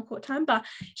little bit more court time. But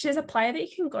she's a player that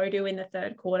you can go to in the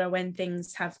third quarter when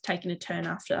things have taken a turn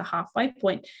after the halfway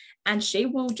point, and she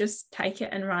will just take it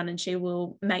and run, and she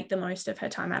will make the most of her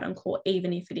time out on court,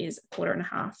 even if it is a quarter and a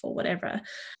half or whatever.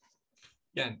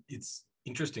 Yeah, and it's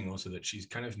interesting also that she's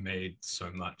kind of made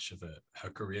so much of her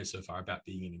career so far about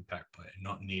being an impact player,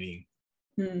 not needing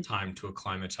time to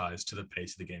acclimatize to the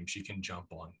pace of the game. She can jump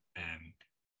on and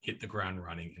hit the ground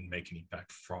running and make an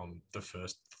impact from the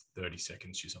first 30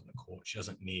 seconds she's on the court. She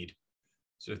doesn't need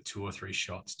sort of 2 or 3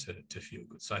 shots to feel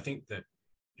good. So I think that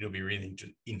it'll be really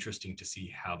interesting to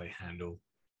see how they handle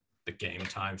the game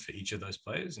time for each of those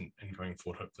players, and going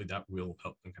forward, hopefully that will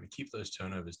help them kind of keep those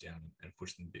turnovers down and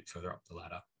push them a bit further up the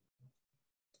ladder.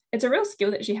 It's a real skill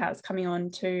that she has coming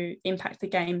on to impact the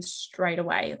game straight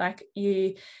away. Like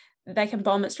they can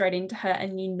bomb it straight into her,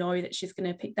 and you know that she's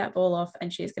going to pick that ball off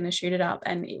and she's going to shoot it up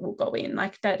and it will go in.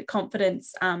 Like that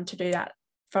confidence to do that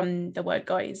from the word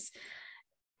go is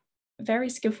very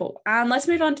skillful. Let's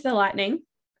move on to the Lightning.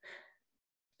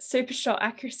 Super shot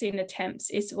accuracy and attempts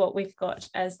is what we've got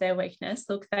as their weakness.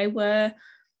 Look, they were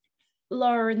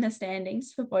lower in the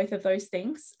standings for both of those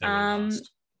things. They were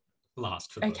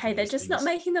last for both okay, they're just not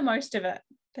making the most of it.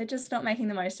 They're just not making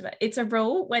the most of it. It's a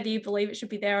rule. Whether you believe it should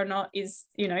be there or not is,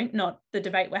 not the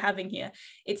debate we're having here.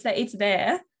 It's that it's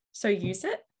there, so use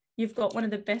it. You've got one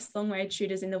of the best long-range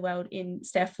shooters in the world in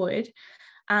Steph Wood.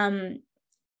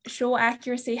 Sure,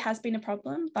 accuracy has been a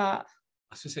problem, but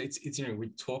I was going to say, it's we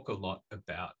talk a lot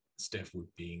about Steph Wood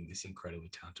being this incredibly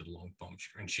talented long bomb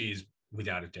shooter, and she is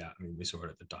without a doubt. I mean, we saw it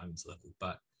at the Diamonds level,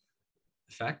 but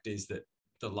the fact is that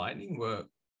the Lightning were,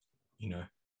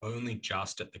 only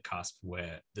just at the cusp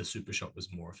where the super shot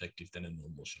was more effective than a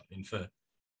normal shot. And for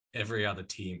every other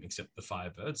team except the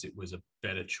Firebirds, it was a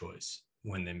better choice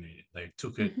when they made it. They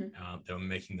took it. They were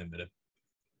making them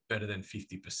better than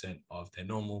 50% of their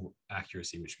normal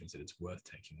accuracy, which means that it's worth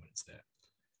taking when it's there.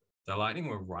 The Lightning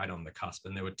were right on the cusp,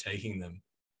 and they were taking them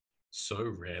so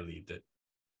rarely that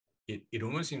it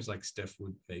almost seems like Steph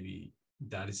Wood, maybe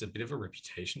that is a bit of a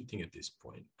reputation thing at this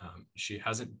point. She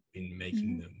hasn't been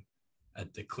making them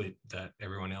at the clip that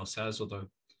everyone else has, although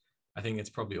I think it's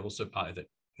probably also partly that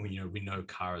we know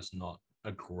Kara's not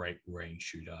a great range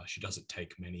shooter. She doesn't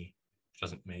take many, she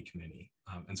doesn't make many.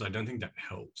 And so I don't think that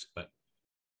helps, but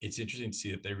it's interesting to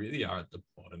see that they really are at the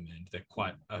bottom end. They're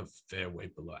quite a fair way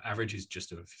below. Average is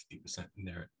just over 50%, and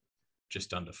they're at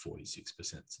just under 46%.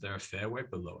 So they're a fair way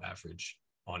below average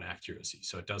on accuracy.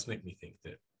 So it does make me think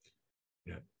that,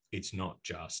 it's not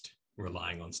just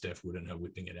relying on Steph Wood and her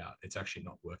whipping it out. It's actually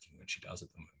not working when she does at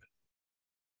the moment.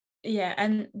 Yeah,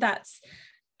 and that's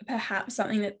perhaps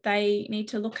something that they need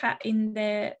to look at in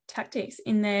their tactics,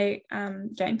 in their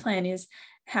game plan, is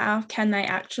how can they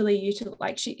actually utilize,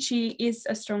 like she is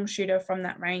a strong shooter from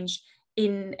that range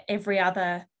in every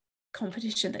other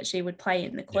competition that she would play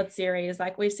in. The quad series,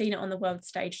 like we've seen it on the world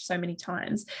stage so many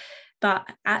times, but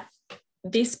at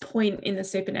this point in the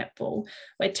Super Netball,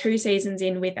 we're 2 seasons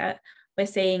in with it, we're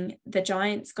seeing the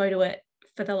Giants go to it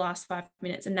for the last 5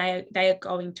 minutes, and they are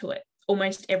going to it.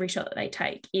 Almost every shot that they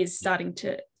take is starting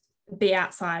to be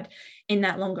outside in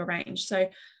that longer range. So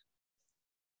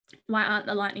why aren't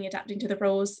the Lightning adapting to the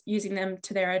rules, using them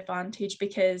to their advantage?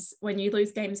 Because when you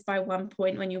lose games by 1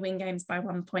 point, when you win games by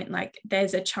 1 point, like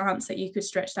there's a chance that you could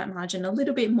stretch that margin a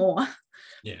little bit more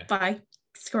by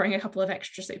scoring a couple of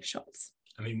extra super shots.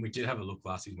 I mean, we did have a look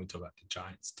last season. We talked about the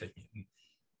Giants taking it.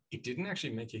 It didn't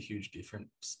actually make a huge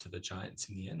difference to the Giants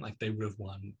in the end. Like they would have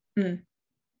won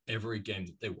every game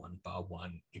that they won, bar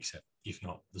one, except if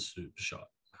not the super shot,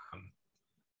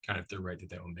 kind of the rate that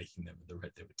they were making them, the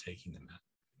rate they were taking them at.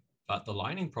 But the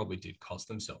Lightning probably did cost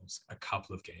themselves a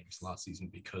couple of games last season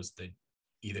because they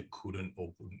either couldn't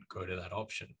or wouldn't go to that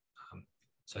option.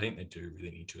 So I think they do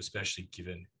really need to, especially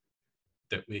given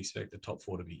that we expect the top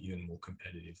 4 to be even more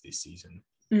competitive this season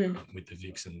with the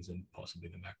Vixens and possibly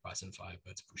the Magpies and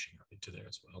Firebirds pushing up into there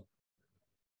as well.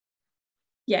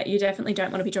 Yeah, you definitely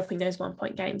don't want to be dropping those 1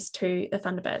 point games to the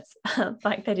Thunderbirds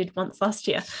like they did once last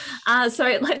year.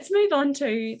 So let's move on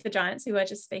to the Giants, who were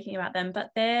just speaking about them, but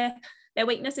their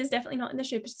weakness is definitely not in the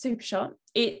super shot.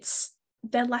 It's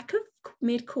their lack of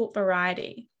mid-court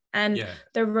variety and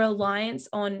the reliance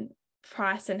on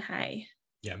Price and Hay.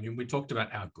 Yeah, I mean, we talked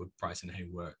about how good Price and Hay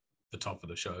were at the top of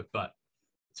the show, but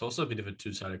it's also a bit of a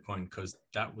two-sided coin because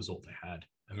that was all they had.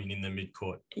 I mean, in the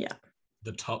mid-court,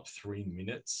 the top 3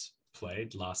 minutes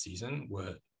played last season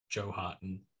were Joe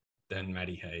Harton, then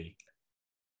Maddie Hay,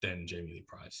 then Jamie Lee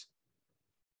Price.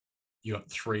 You got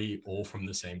 3 all from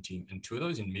the same team, and 2 of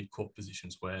those in mid-court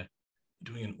positions where,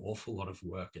 doing an awful lot of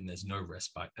work and there's no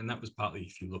respite. And that was partly,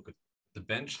 if you look at the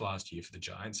bench last year for the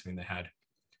Giants, I mean, they had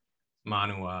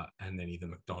Manua and then either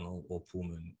McDonald or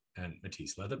Pullman and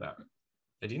Matisse Leatherbarrow.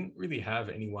 They didn't really have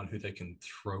anyone who they can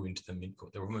throw into the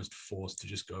midcourt. They were almost forced to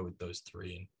just go with those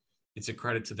three. And it's a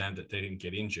credit to them that they didn't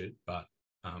get injured, but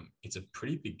it's a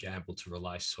pretty big gamble to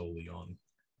rely solely on,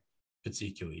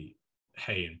 particularly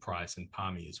Hay and Price and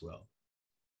Palmy as well.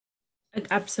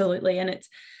 Absolutely. And it's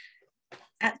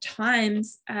at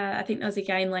times, I think there was a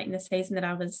game late in the season that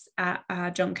I was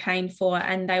at John Cain for,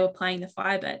 and they were playing the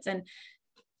Firebirds, and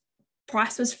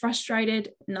Price was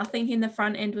frustrated. Nothing in the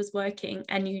front end was working,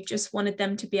 and you just wanted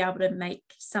them to be able to make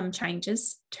some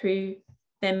changes to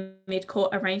their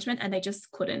mid-court arrangement, and they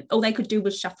just couldn't. All they could do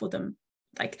was shuffle them,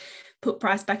 like put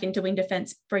Price back into wing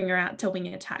defense, bring her out to wing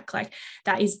attack. Like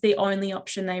that is the only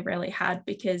option they really had,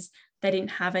 because they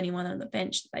didn't have anyone on the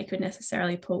bench that they could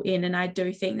necessarily pull in. And I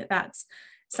do think that that's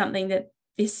something that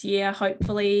this year,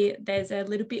 hopefully there's a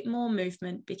little bit more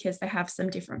movement, because they have some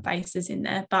different faces in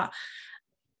there, but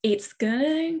it's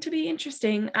going to be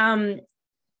interesting.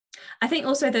 I think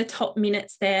also the top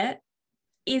minutes there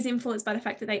is influenced by the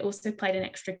fact that they also played an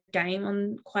extra game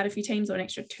on quite a few teams, or an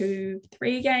extra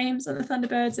 2-3 games on the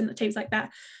Thunderbirds and the teams like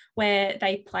that, where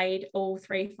they played all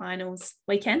 3 finals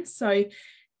weekends. So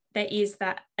there is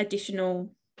that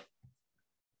additional,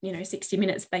 60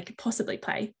 minutes they could possibly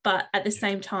play. But at the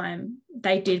same time,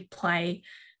 they did play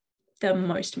the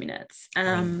most minutes,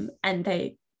 and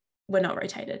they were not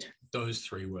rotated. Those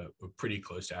 3 were pretty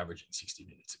close to averaging 60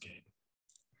 minutes a game.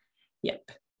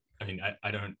 Yep. I mean,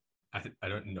 I don't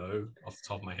know off the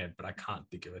top of my head, but I can't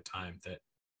think of a time that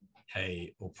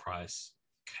Hay or Price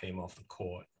came off the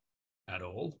court at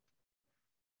all.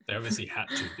 They obviously had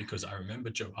to, because I remember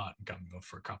Joe Harton coming off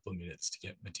for a couple of minutes to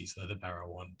get Matisse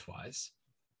Leatherbarrow on twice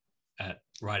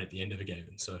right at the end of a game.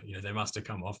 And so, they must have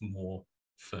come off more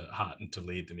for Harton to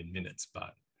lead them in minutes,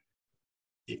 but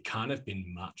it can't have been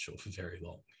much or for very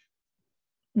long.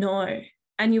 No.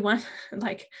 And you want,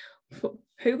 like,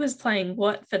 who was playing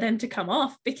what for them to come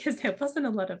off, because there wasn't a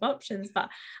lot of options. But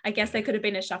I guess there could have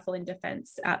been a shuffle in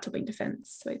defense, out to wing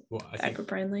defense with April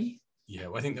Brownlee. Yeah,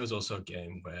 well, I think there was also a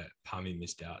game where Palmy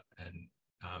missed out and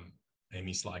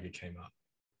Amy Sliger came up.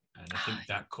 And I think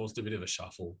that caused a bit of a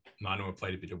shuffle. Manua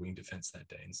played a bit of wing defense that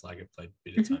day, and Sliger played a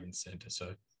bit of time in centre.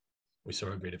 So we saw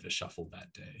a bit of a shuffle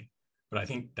that day. But I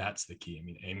think that's the key. I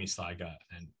mean, Amy Sliger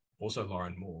and also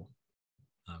Lauren Moore.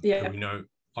 We know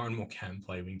Lauren Moore can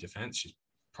play wing defense. She's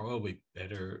probably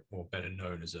better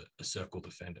known as a circle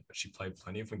defender, but she played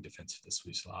plenty of wing defense for the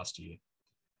Swiss last year.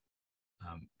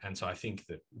 And so I think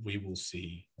that we will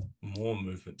see more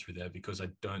movement through there, because I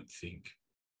don't think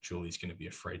Julie's going to be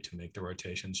afraid to make the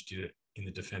rotations. She did it in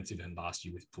the defensive end last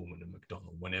year with Pullman and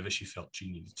McDonald. Whenever she felt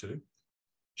she needed to,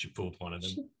 she pulled one of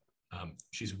them.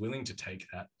 She's willing to take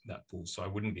that pull. So I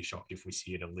wouldn't be shocked if we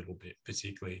see it a little bit,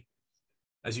 particularly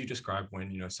as you described,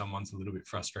 when someone's a little bit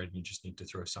frustrated, you just need to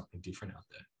throw something different out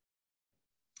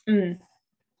there.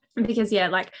 Because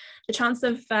like the chance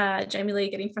of Jamie Lee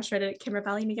getting frustrated at Kim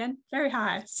Rebellion again, very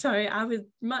high. So I would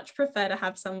much prefer to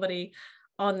have somebody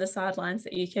on the sidelines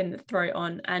that you can throw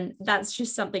on, and that's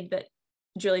just something that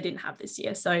Julie didn't have this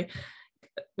year. So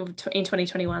in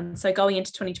 2021, so going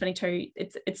into 2022,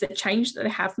 it's a change that they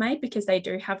have made, because they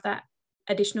do have that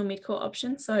additional mid-court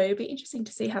option. So it'd be interesting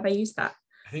to see how they use that.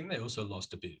 I think they also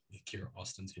lost a bit with Kira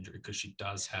Austin's injury, because she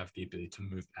does have the ability to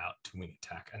move out to wing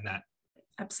attack, and that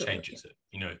absolutely changes it.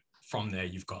 From there,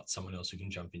 you've got someone else who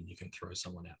can jump in. You can throw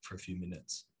someone out for a few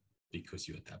minutes because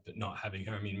you're at that, but not having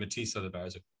her. I mean, Matisse Leatherbarrow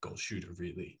is a goal shooter,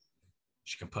 really.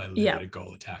 She can play a little bit of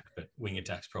goal attack, but wing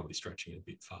attack's probably stretching it a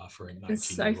bit far for a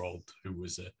 19-year-old who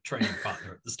was a training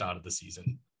partner at the start of the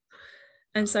season.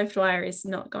 And Soph Dwyer is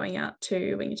not going out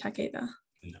to wing attack either.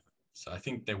 No. So I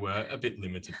think they were a bit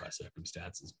limited by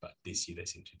circumstances, but this year they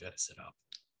seem to be better set up.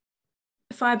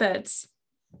 Firebirds.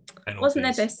 Wasn't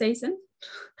their best season,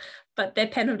 but their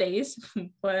penalties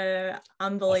were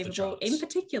unbelievable. In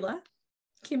particular,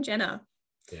 Kim Jenner.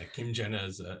 Yeah, Kim Jenner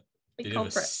is a bit of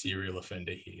a serial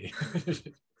offender here.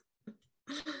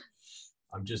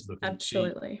 I'm just looking.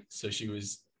 Absolutely. She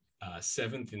was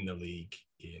 7th in the league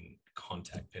in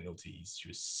contact penalties. She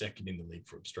was 2nd in the league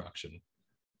for obstruction,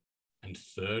 and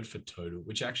 3rd for total,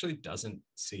 which actually doesn't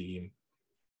seem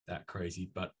that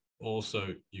crazy. But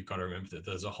also, you've got to remember that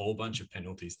there's a whole bunch of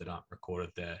penalties that aren't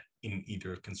recorded there in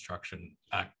either construction,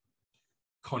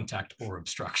 contact or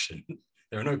obstruction.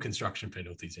 There are no construction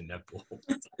penalties in netball.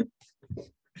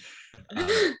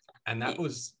 And that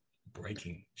was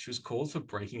breaking. She was called for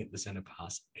breaking at the center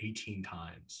pass 18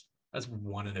 times. That's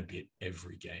 1 and a bit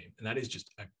every game. And that is just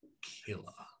a killer.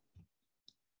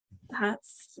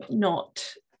 that's not,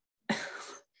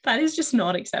 that is just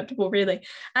not acceptable, really.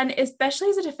 And especially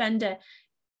as a defender,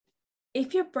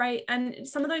 if you're and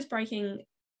some of those breaking,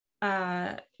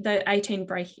 the 18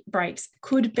 breaks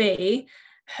could be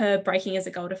her breaking as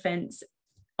a goal defense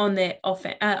on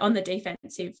the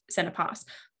defensive centre pass.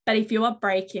 But if you are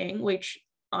breaking, which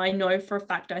I know for a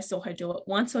fact I saw her do it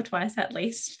once or twice at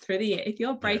least through the year, if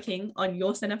you're breaking on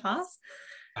your centre pass,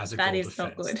 as a that goal is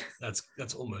defense, not good.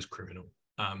 That's almost criminal.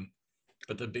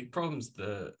 But the big problems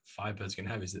the Firebirds can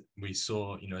have is that we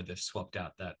saw, they've swapped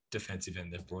out that defensive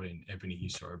end. They've brought in Ebony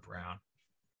Usoro-Brown.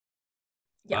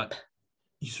 Yep. But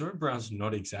Usoro-Brown's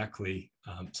not exactly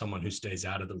someone who stays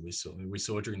out of the whistle. I mean, we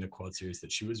saw during the quad series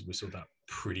that she was whistled up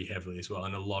pretty heavily as well.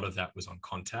 And a lot of that was on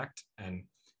contact. And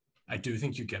I do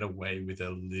think you get away with a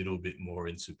little bit more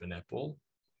in Super Netball,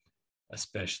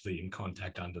 especially in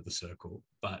contact under the circle,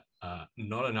 but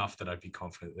not enough that I'd be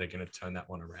confident they're going to turn that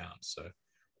one around. So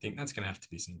I think that's going to have to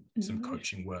be some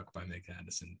coaching work by Meg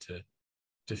Anderson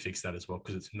to fix that as well,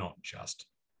 because it's not just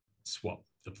swap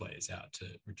the players out to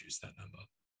reduce that number.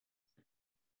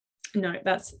 No,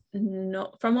 that's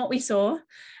not from what we saw.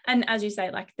 And as you say,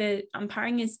 like the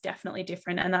umpiring is definitely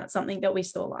different. And that's something that we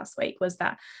saw last week, was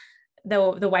that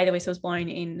the way the whistle was blown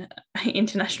in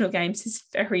international games is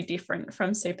very different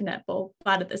from Super Netball.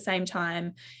 But at the same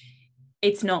time,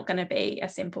 it's not going to be a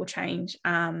simple change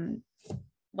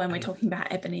when we're talking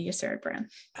about Ebony Usoro-Brown.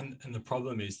 And the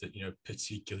problem is that,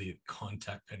 particularly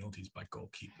contact penalties by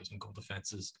goalkeepers and goal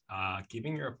defenses are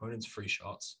giving your opponents free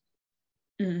shots.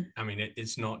 I mean,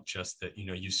 it's not just that,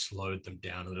 you slowed them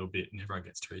down a little bit and everyone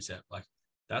gets to reset. Like,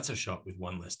 that's a shot with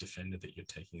one less defender that you're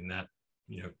taking, and that,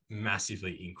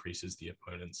 massively increases the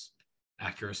opponent's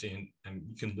accuracy. And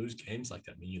you can lose games like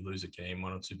that. I mean, you lose a game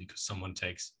 1 or 2 because someone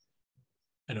takes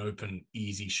an open,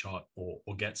 easy shot or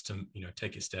gets to,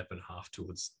 take a step and a half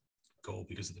towards goal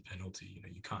because of the penalty.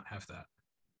 You can't have that.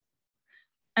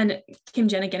 And Kim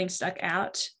Jenner getting stuck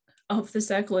out of the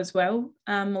circle as well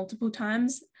multiple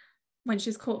times when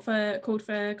she's called for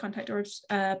contact or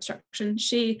obstruction.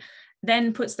 She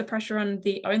then puts the pressure on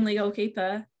the only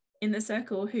goalkeeper in the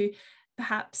circle, who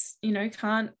perhaps,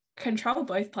 can't control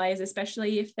both players,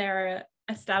 especially if they're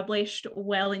established,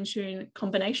 well in tune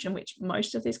combination, which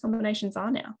most of these combinations are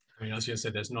now. I mean, as you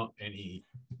said, there's not any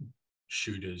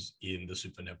shooters in the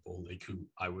Super Netball League who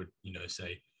I would,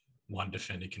 say one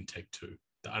defender can take 2.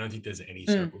 I don't think there's any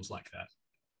circles like that.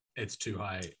 It's too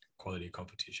high quality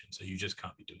competition, so you just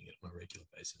can't be doing it on a regular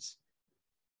basis.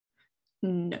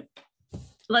 No.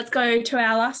 Let's go to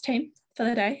our last team for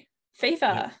the day,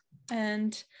 Fever.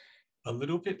 And a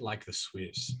little bit like the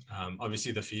Swiss.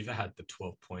 Obviously, the Fever had the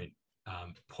 12-point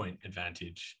point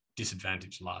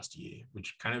disadvantage last year,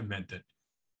 which kind of meant that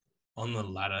on the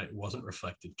ladder, it wasn't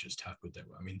reflected just how good they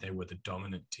were. I mean, they were the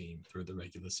dominant team through the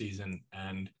regular season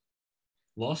and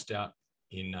lost out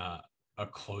in a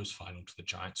close final to the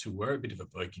Giants, who were a bit of a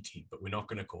bogey team, but we're not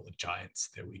going to call the Giants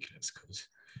their weakness because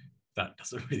that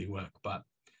doesn't really work. But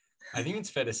I think it's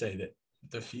fair to say that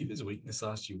the Fever's weakness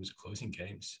last year was closing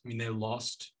games. I mean, they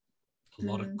lost a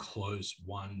lot of close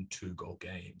 1-2 goal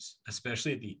games,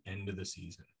 especially at the end of the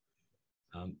season.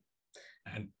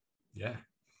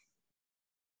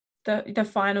 The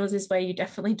finals is where you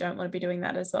definitely don't want to be doing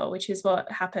that as well, which is what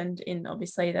happened in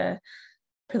obviously the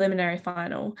preliminary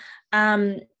final.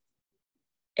 And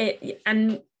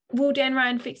will Dan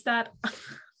Ryan fix that?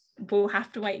 We'll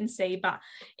have to wait and see, but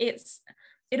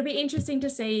it'll be interesting to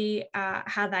see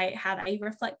how they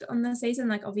reflect on the season.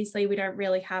 Like, obviously we don't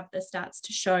really have the stats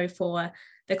to show for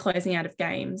the closing out of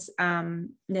games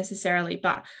necessarily,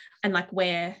 and like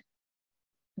where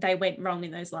they went wrong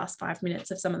in those last 5 minutes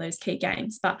of some of those key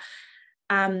games. But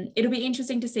it'll be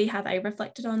interesting to see how they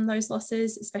reflected on those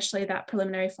losses, especially that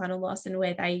preliminary final loss, and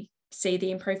where they see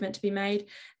the improvement to be made.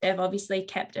 They've obviously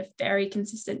kept a very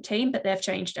consistent team, but they've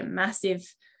changed a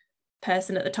massive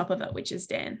person at the top of it, which is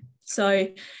Dan. So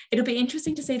it'll be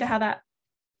interesting to see how that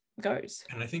goes.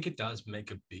 And I think it does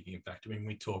make a big impact. I mean,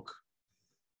 we talk,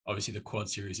 obviously the quad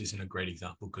series isn't a great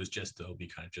example because they'll be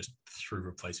kind of just threw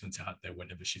replacements out there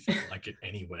whenever she felt like it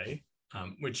anyway,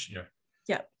 which,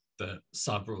 the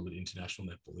sub rule at international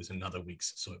netball is another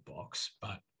week's soapbox.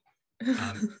 But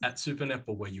at Super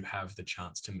Netball, where you have the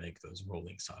chance to make those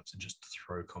rolling subs and just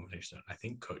throw combinations out, I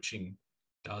think coaching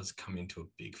does come into a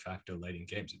big factor late in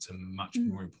games. It's a much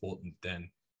more important than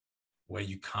where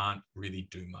you can't really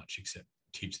do much except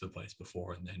teach the players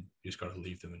before, and then you just got to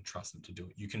leave them and trust them to do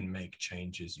it. You can make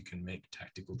changes, you can make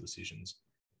tactical decisions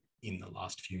in the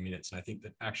last few minutes. And I think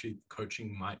that actually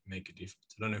coaching might make a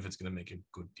difference. I don't know if it's going to make a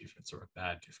good difference or a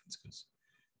bad difference, because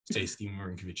Stacey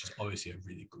Marinkovic is obviously a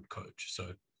really good coach.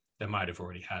 So they might have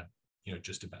already had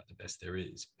just about the best there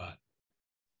is, but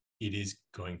it is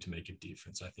going to make a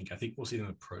difference. I think we'll see them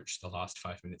approach the last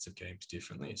 5 minutes of games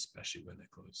differently, especially when they're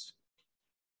close.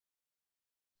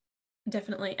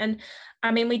 Definitely. And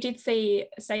I mean, we did see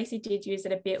Stacey did use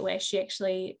it a bit where she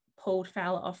actually pulled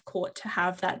Fowler off court to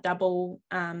have that double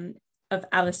of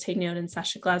Alice Teagnell and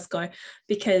Sasha Glasgow,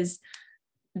 because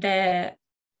they're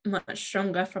much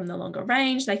stronger from the longer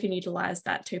range. They can utilize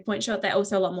that 2-point shot. They're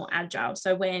also a lot more agile.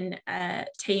 So when a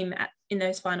team in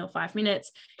those final 5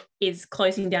 minutes is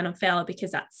closing down on Fowler,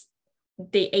 because that's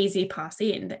the easy pass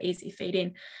in, the easy feed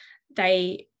in,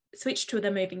 they switch to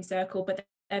the moving circle, but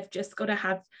they've just got to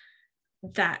have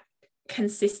that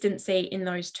consistency in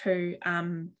those two,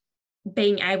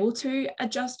 being able to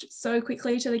adjust so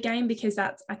quickly to the game, because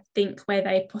that's, I think, where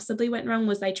they possibly went wrong,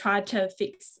 was they tried to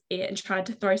fix it and tried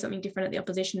to throw something different at the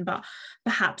opposition, but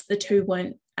perhaps the two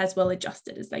weren't as well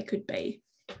adjusted as they could be.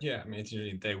 Yeah, I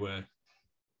mean, they were,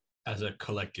 as a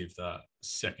collective, the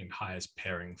second highest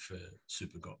pairing for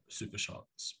super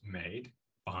shots made,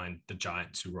 behind the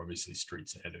Giants, who were obviously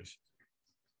streets ahead of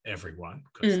everyone,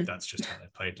 because that's just how they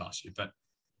played last year. But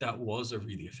that was a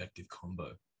really effective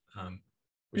combo,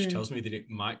 which tells me that it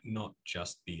might not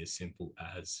just be as simple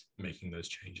as making those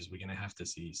changes. We're going to have to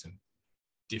see some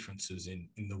differences in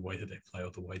the way that they play,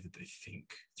 or the way that they think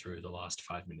through the last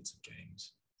 5 minutes of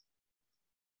games.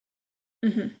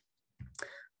 Mm-hmm.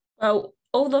 Well,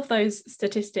 all of those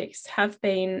statistics have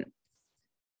been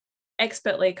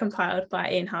expertly compiled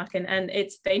by Ian Harkin, and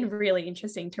it's been really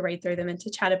interesting to read through them and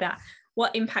to chat about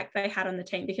what impact they had on the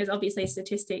team, because obviously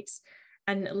statistics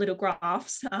and little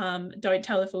graphs don't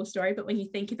tell the full story. But when you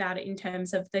think about it in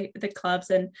terms of the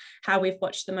clubs and how we've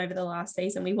watched them over the last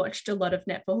season, we watched a lot of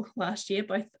netball last year,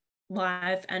 both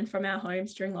live and from our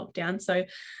homes during lockdown. So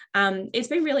it's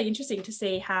been really interesting to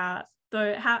see how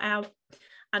our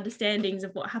understandings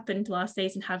of what happened last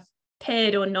season have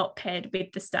paired or not paired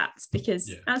with the stats,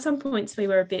 because at some points we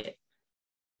were a bit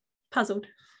puzzled.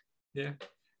 Yeah,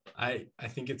 I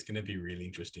think it's going to be really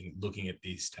interesting looking at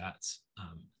these stats,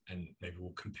 and maybe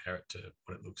we'll compare it to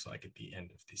what it looks like at the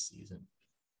end of this season,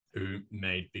 who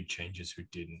made big changes, who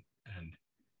didn't, and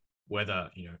whether,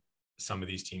 some of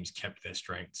these teams kept their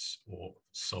strengths or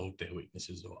solved their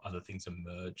weaknesses, or other things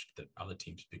emerged that other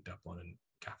teams picked up on and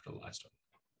capitalized on.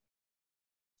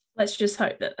 Let's just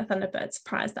hope that the Thunderbirds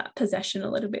prize that possession a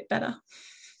little bit better.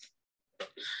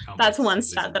 That's one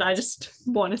stat that I just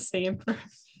want to see improve.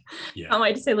 Yeah. Can't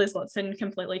wait to see Liz Watson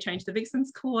completely change the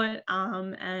Vixens court,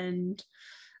 and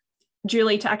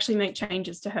Julie to actually make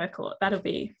changes to her court. That'll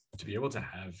be... To be able to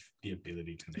have the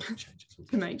ability to make changes.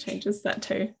 To make changes, that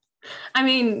too. I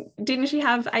mean, didn't she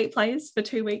have 8 players for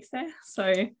 2 weeks there?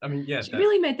 So I mean, yeah, she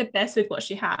really made the best with what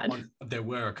she had. There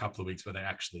were a couple of weeks where they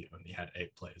actually only had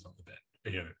 8 players on the bench,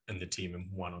 and the team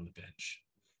and 1 on the bench,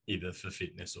 either for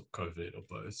fitness or COVID or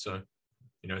both. So,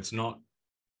 it's not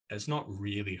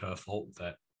really her fault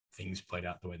that things played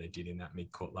out the way they did in that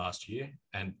mid-court last year,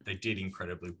 and they did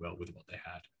incredibly well with what they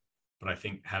had. But I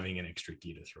think having an extra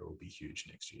gear to throw will be huge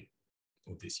next year,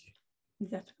 or this year.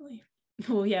 Definitely.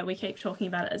 Well, yeah, we keep talking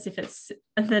about it as if it's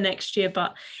the next year,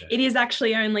 but it is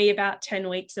actually only about 10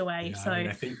 weeks away. So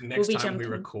I think next time we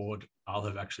record, I'll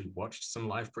have actually watched some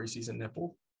live preseason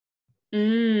netball.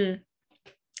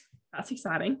 That's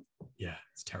exciting. Yeah,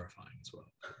 it's terrifying as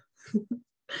well.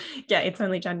 Yeah, it's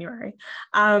only January.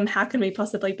 How can we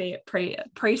possibly be at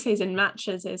preseason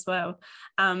matches as well?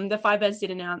 The Firebirds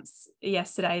did announce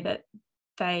yesterday that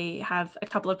they have a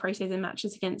couple of preseason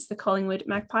matches against the Collingwood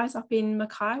Magpies up in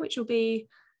Mackay, which will be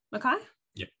Mackay.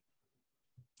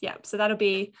 Yeah. So that'll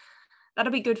be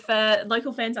good for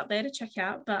local fans up there to check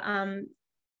out. But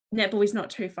netball is not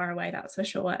too far away, that's for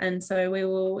sure. And so we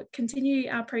will continue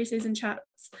our preseason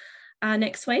chats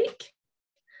next week.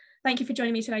 Thank you for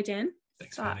joining me today, Dan.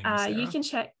 Thanks for having me,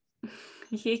 Sarah.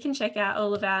 You can check out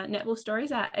all of our netball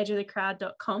stories at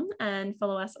edgeofthecrowd.com and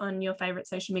follow us on your favourite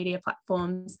social media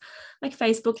platforms like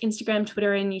Facebook, Instagram,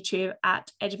 Twitter and YouTube at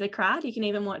Edge of the Crowd. You can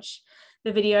even watch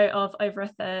the video of Over a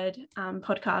Third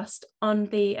podcast on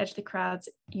the Edge of the Crowd's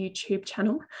YouTube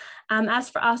channel. As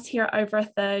for us here at Over a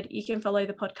Third, you can follow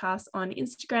the podcast on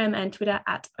Instagram and Twitter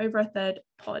at Over a Third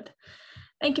Pod.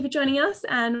 Thank you for joining us,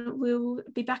 and we'll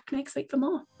be back next week for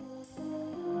more.